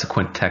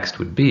subsequent text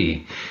would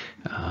be.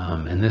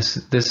 And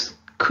this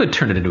could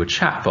turn it into a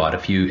chatbot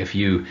if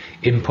you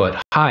input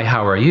 "Hi,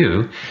 how are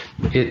you?"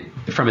 It,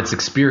 from its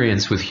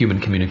experience with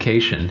human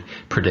communication,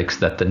 predicts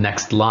that the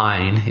next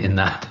line in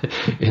that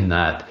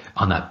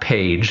on that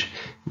page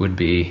would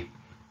be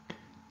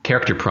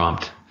character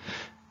prompt.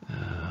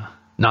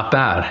 Not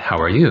bad. How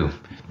are you?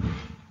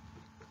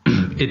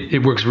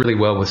 It works really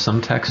well with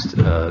some text,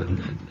 a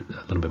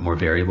little bit more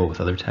variable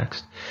with other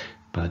text,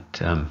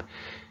 but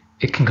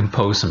it can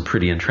compose some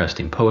pretty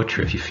interesting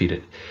poetry if you feed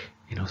it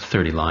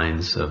 30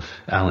 lines of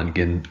Allen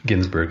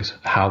Ginsberg's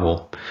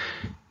Howl.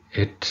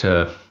 It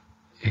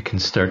can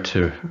start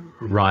to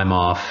rhyme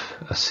off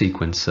a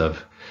sequence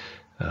of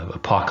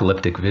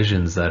apocalyptic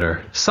visions that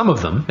are, some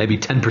of them, maybe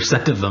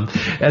 10% of them,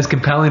 as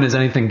compelling as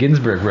anything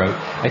Ginsberg wrote.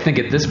 I think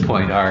at this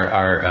point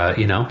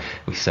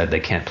we said they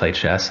can't play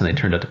chess, and they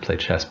turned out to play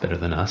chess better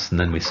than us. And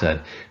then we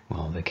said,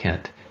 well, they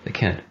can't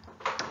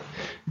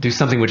do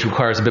something which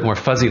requires a bit more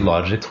fuzzy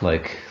logic,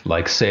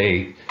 like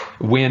say,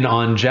 win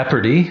on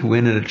Jeopardy,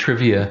 win at a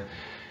trivia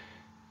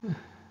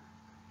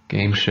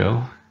game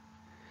show,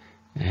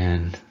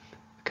 and the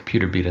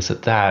computer beat us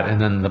at that.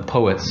 And then the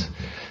poets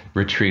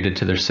retreated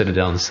to their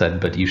citadel and said,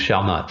 "But you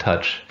shall not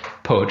touch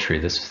poetry.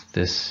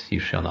 This you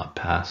shall not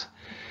pass."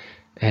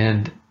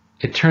 And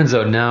it turns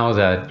out now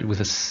that with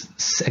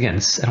again,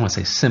 I don't want to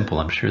say simple.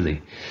 I'm sure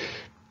the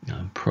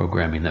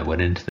programming that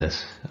went into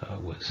this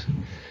was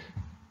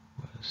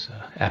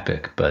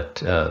epic, but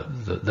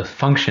the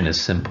function is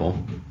simple.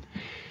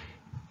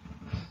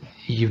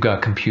 You've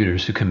got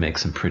computers who can make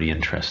some pretty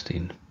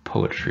interesting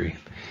poetry.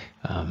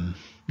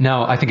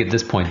 Now, I think at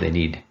this point they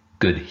need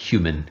good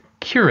human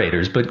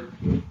curators, but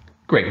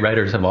great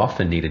writers have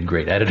often needed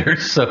great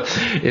editors. So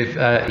if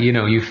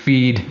you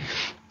feed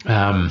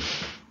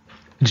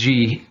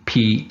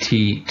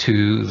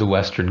GPT-2 the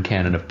Western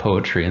canon of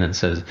poetry and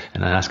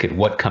ask it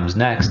what comes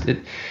next,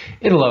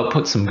 it'll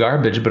output some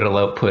garbage, but it'll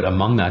output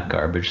among that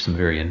garbage some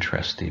very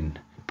interesting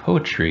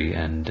poetry,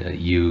 and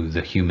you,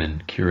 the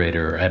human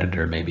curator or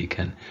editor, maybe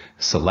can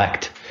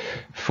select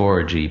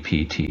for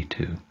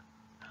GPT-2.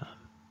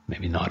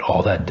 Maybe not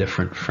all that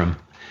different from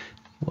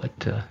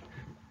what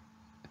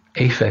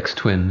Aphex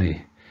Twin,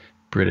 the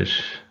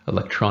British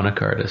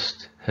electronic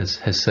artist, has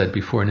said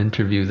before in an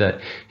interview,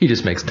 that he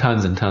just makes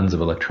tons and tons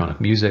of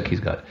electronic music. He's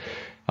got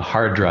a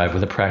hard drive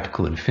with a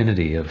practical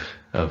infinity of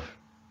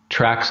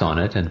tracks on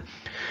it, and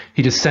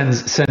he just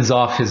sends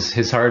off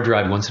his hard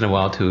drive once in a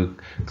while to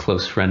a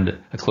close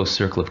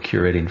circle of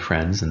curating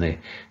friends, and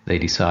they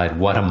decide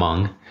what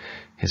among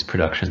his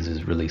productions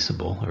is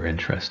releasable or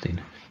interesting.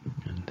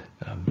 And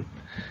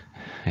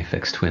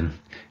Aphex Twin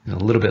is a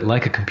little bit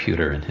like a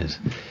computer in his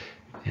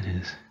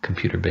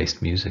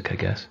computer-based music, I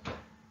guess.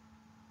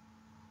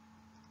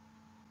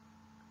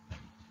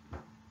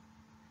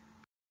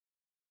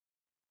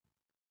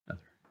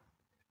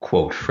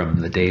 quote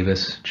from the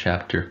Davis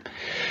chapter.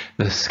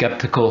 The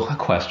skeptical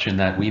question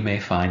that we may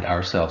find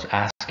ourselves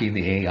asking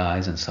the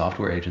AIs and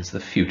software agents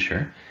of the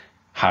future,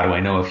 how do I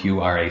know if you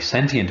are a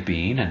sentient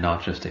being and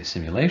not just a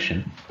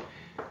simulation,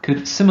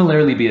 could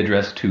similarly be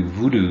addressed to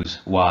voodoo's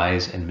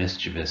wise and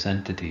mischievous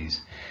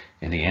entities.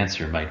 And the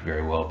answer might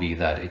very well be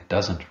that it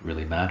doesn't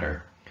really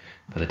matter.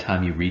 By the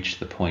time you reach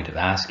the point of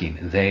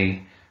asking,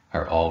 they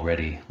are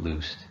already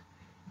loosed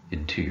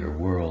into your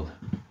world.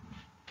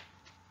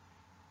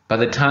 By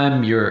the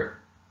time you're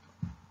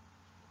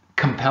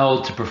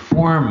compelled to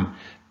perform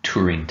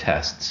Turing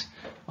tests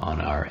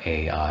on our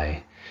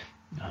AI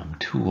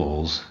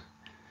tools,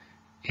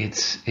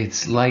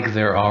 it's like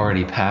they're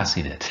already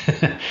passing it.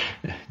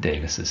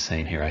 Davis is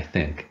saying here, I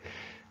think.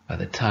 By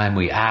the time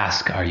we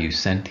ask, are you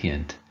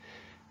sentient?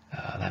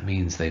 That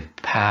means they've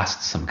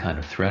passed some kind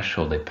of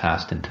threshold. They've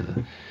passed into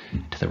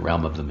the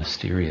realm of the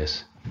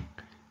mysterious.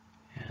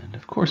 And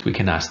of course, we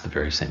can ask the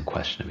very same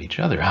question of each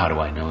other. How do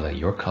I know that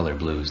your color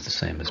blue is the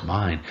same as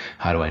mine?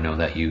 How do I know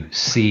that you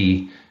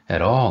see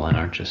at all and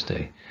aren't just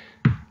a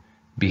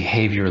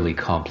behaviorally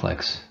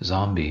complex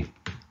zombie?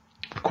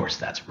 Of course,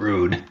 that's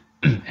rude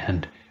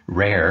and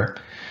rare,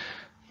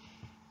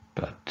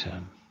 but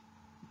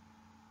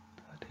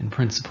in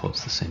principle,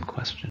 it's the same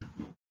question.